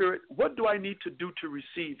 Holy Spirit, what do I need to do to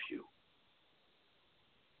receive you?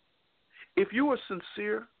 If you are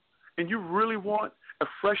sincere and you really want a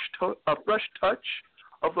fresh touch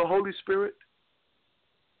of the Holy Spirit,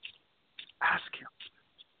 ask him.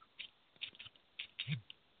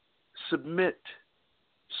 Submit.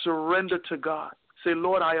 Surrender to God. Say,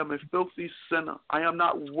 Lord, I am a filthy sinner. I am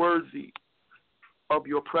not worthy of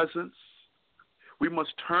your presence. We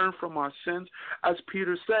must turn from our sins. As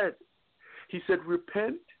Peter said, he said,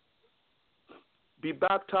 repent, be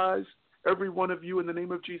baptized, every one of you, in the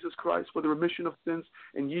name of Jesus Christ for the remission of sins,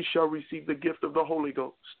 and ye shall receive the gift of the Holy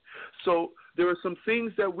Ghost. So there are some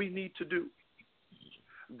things that we need to do.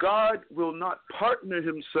 God will not partner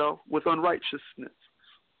himself with unrighteousness.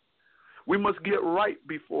 We must get right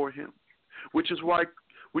before him, which is why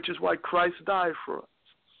Christ died for us.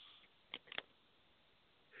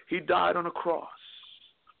 He died on a cross,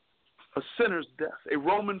 a sinner's death, a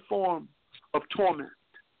Roman form of torment.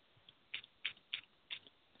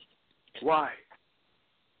 Why?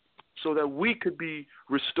 So that we could be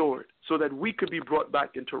restored, so that we could be brought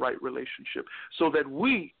back into right relationship, so that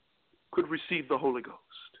we could receive the Holy Ghost.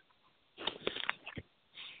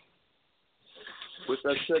 With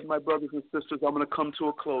that said, my brothers and sisters, I'm going to come to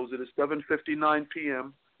a close. It is 7:59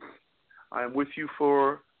 p.m. I am with you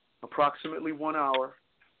for approximately 1 hour.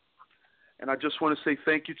 And I just want to say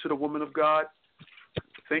thank you to the woman of God.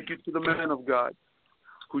 Thank you to the man of God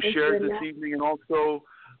who shared this evening, and also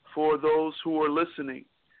for those who are listening.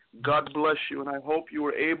 God bless you, and I hope you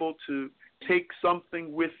were able to take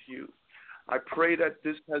something with you. I pray that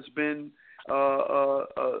this has been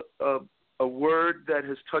a word that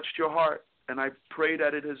has touched your heart, and I pray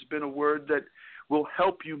that it has been a word that will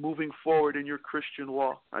help you moving forward in your Christian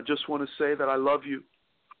walk. I just want to say that I love you,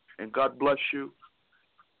 and God bless you,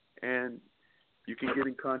 and you can get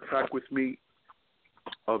in contact with me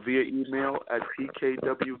via email at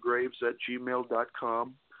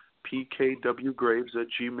pkwgraves@gmail.com,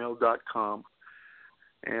 pkwgraves@gmail.com.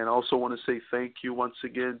 And I also want to say thank you once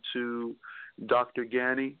again to Dr.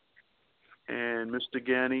 Gani and Mr.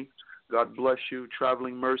 Gani. God bless you.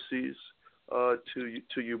 Traveling mercies to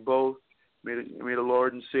you both. May the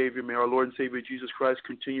Lord and Savior, may our Lord and Savior Jesus Christ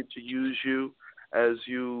continue to use you as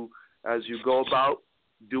you go about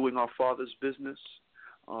doing our Father's business.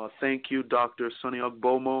 Thank you, Dr. Sonny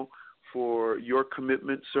Ogbomo, for your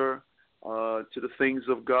commitment, sir, to the things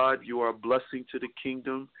of God. You are a blessing to the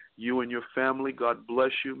kingdom, you and your family. God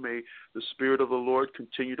bless you. May the Spirit of the Lord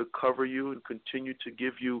continue to cover you and continue to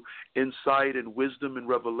give you insight and wisdom and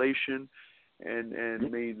revelation. And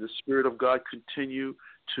may the Spirit of God continue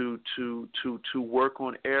to work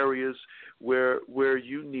on areas where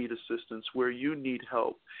you need assistance, where you need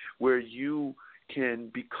help, where you can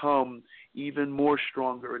become even more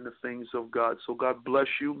stronger in the things of God. So God bless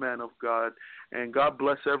you, man of God, and God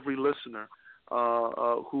bless every listener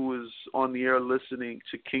who is on the air listening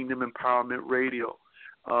to Kingdom Empowerment Radio.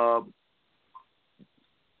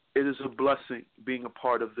 It is a blessing being a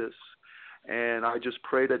part of this. And I just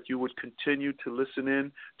pray that you would continue to listen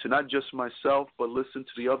in to not just myself, but listen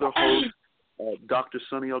to the other hosts, Dr.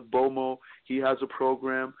 Sonny Ogbomo. He has a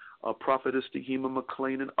program, Prophetess Tehima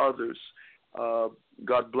McLean, and others.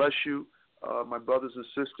 God bless you, my brothers and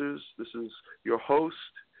sisters. This is your host,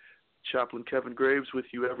 Chaplain Kevin Graves, with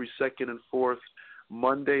you every second and fourth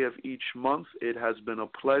Monday of each month. It has been a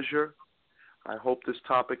pleasure. I hope this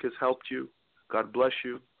topic has helped you. God bless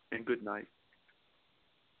you, and good night.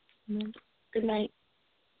 Good night.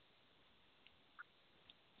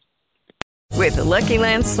 With the Lucky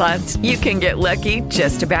Land Slots, you can get lucky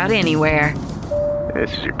just about anywhere.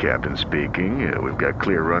 This is your captain speaking. We've got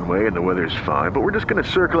clear runway and the weather's fine, but we're just going to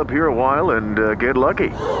circle up here a while and get lucky.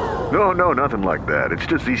 No, nothing like that. It's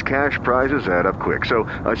just these cash prizes add up quick. So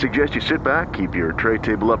I suggest you sit back, keep your tray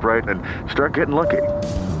table upright, and start getting lucky.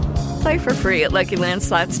 Play for free at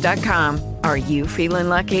LuckyLandSlots.com. Are you feeling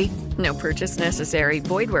lucky? No purchase necessary.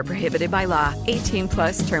 Void where prohibited by law.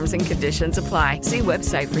 18+ terms and conditions apply. See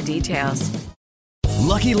website for details.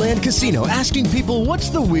 Lucky Land Casino, asking people, what's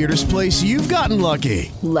the weirdest place you've gotten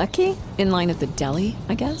lucky? Lucky? In line at the deli,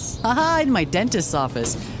 I guess? Aha, in my dentist's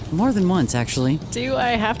office. More than once, actually. Do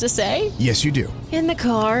I have to say? Yes, you do. In the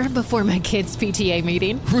car before my kids' PTA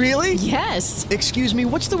meeting. Really? Yes. Excuse me,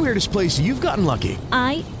 what's the weirdest place you've gotten lucky?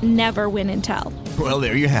 I never win and tell. Well,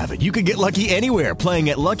 there you have it. You can get lucky anywhere, playing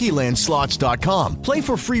at LuckyLandSlots.com. Play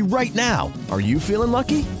for free right now. Are you feeling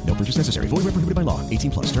lucky? No purchase necessary. Void where prohibited by law.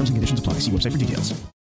 18+ terms and conditions apply. See website for details.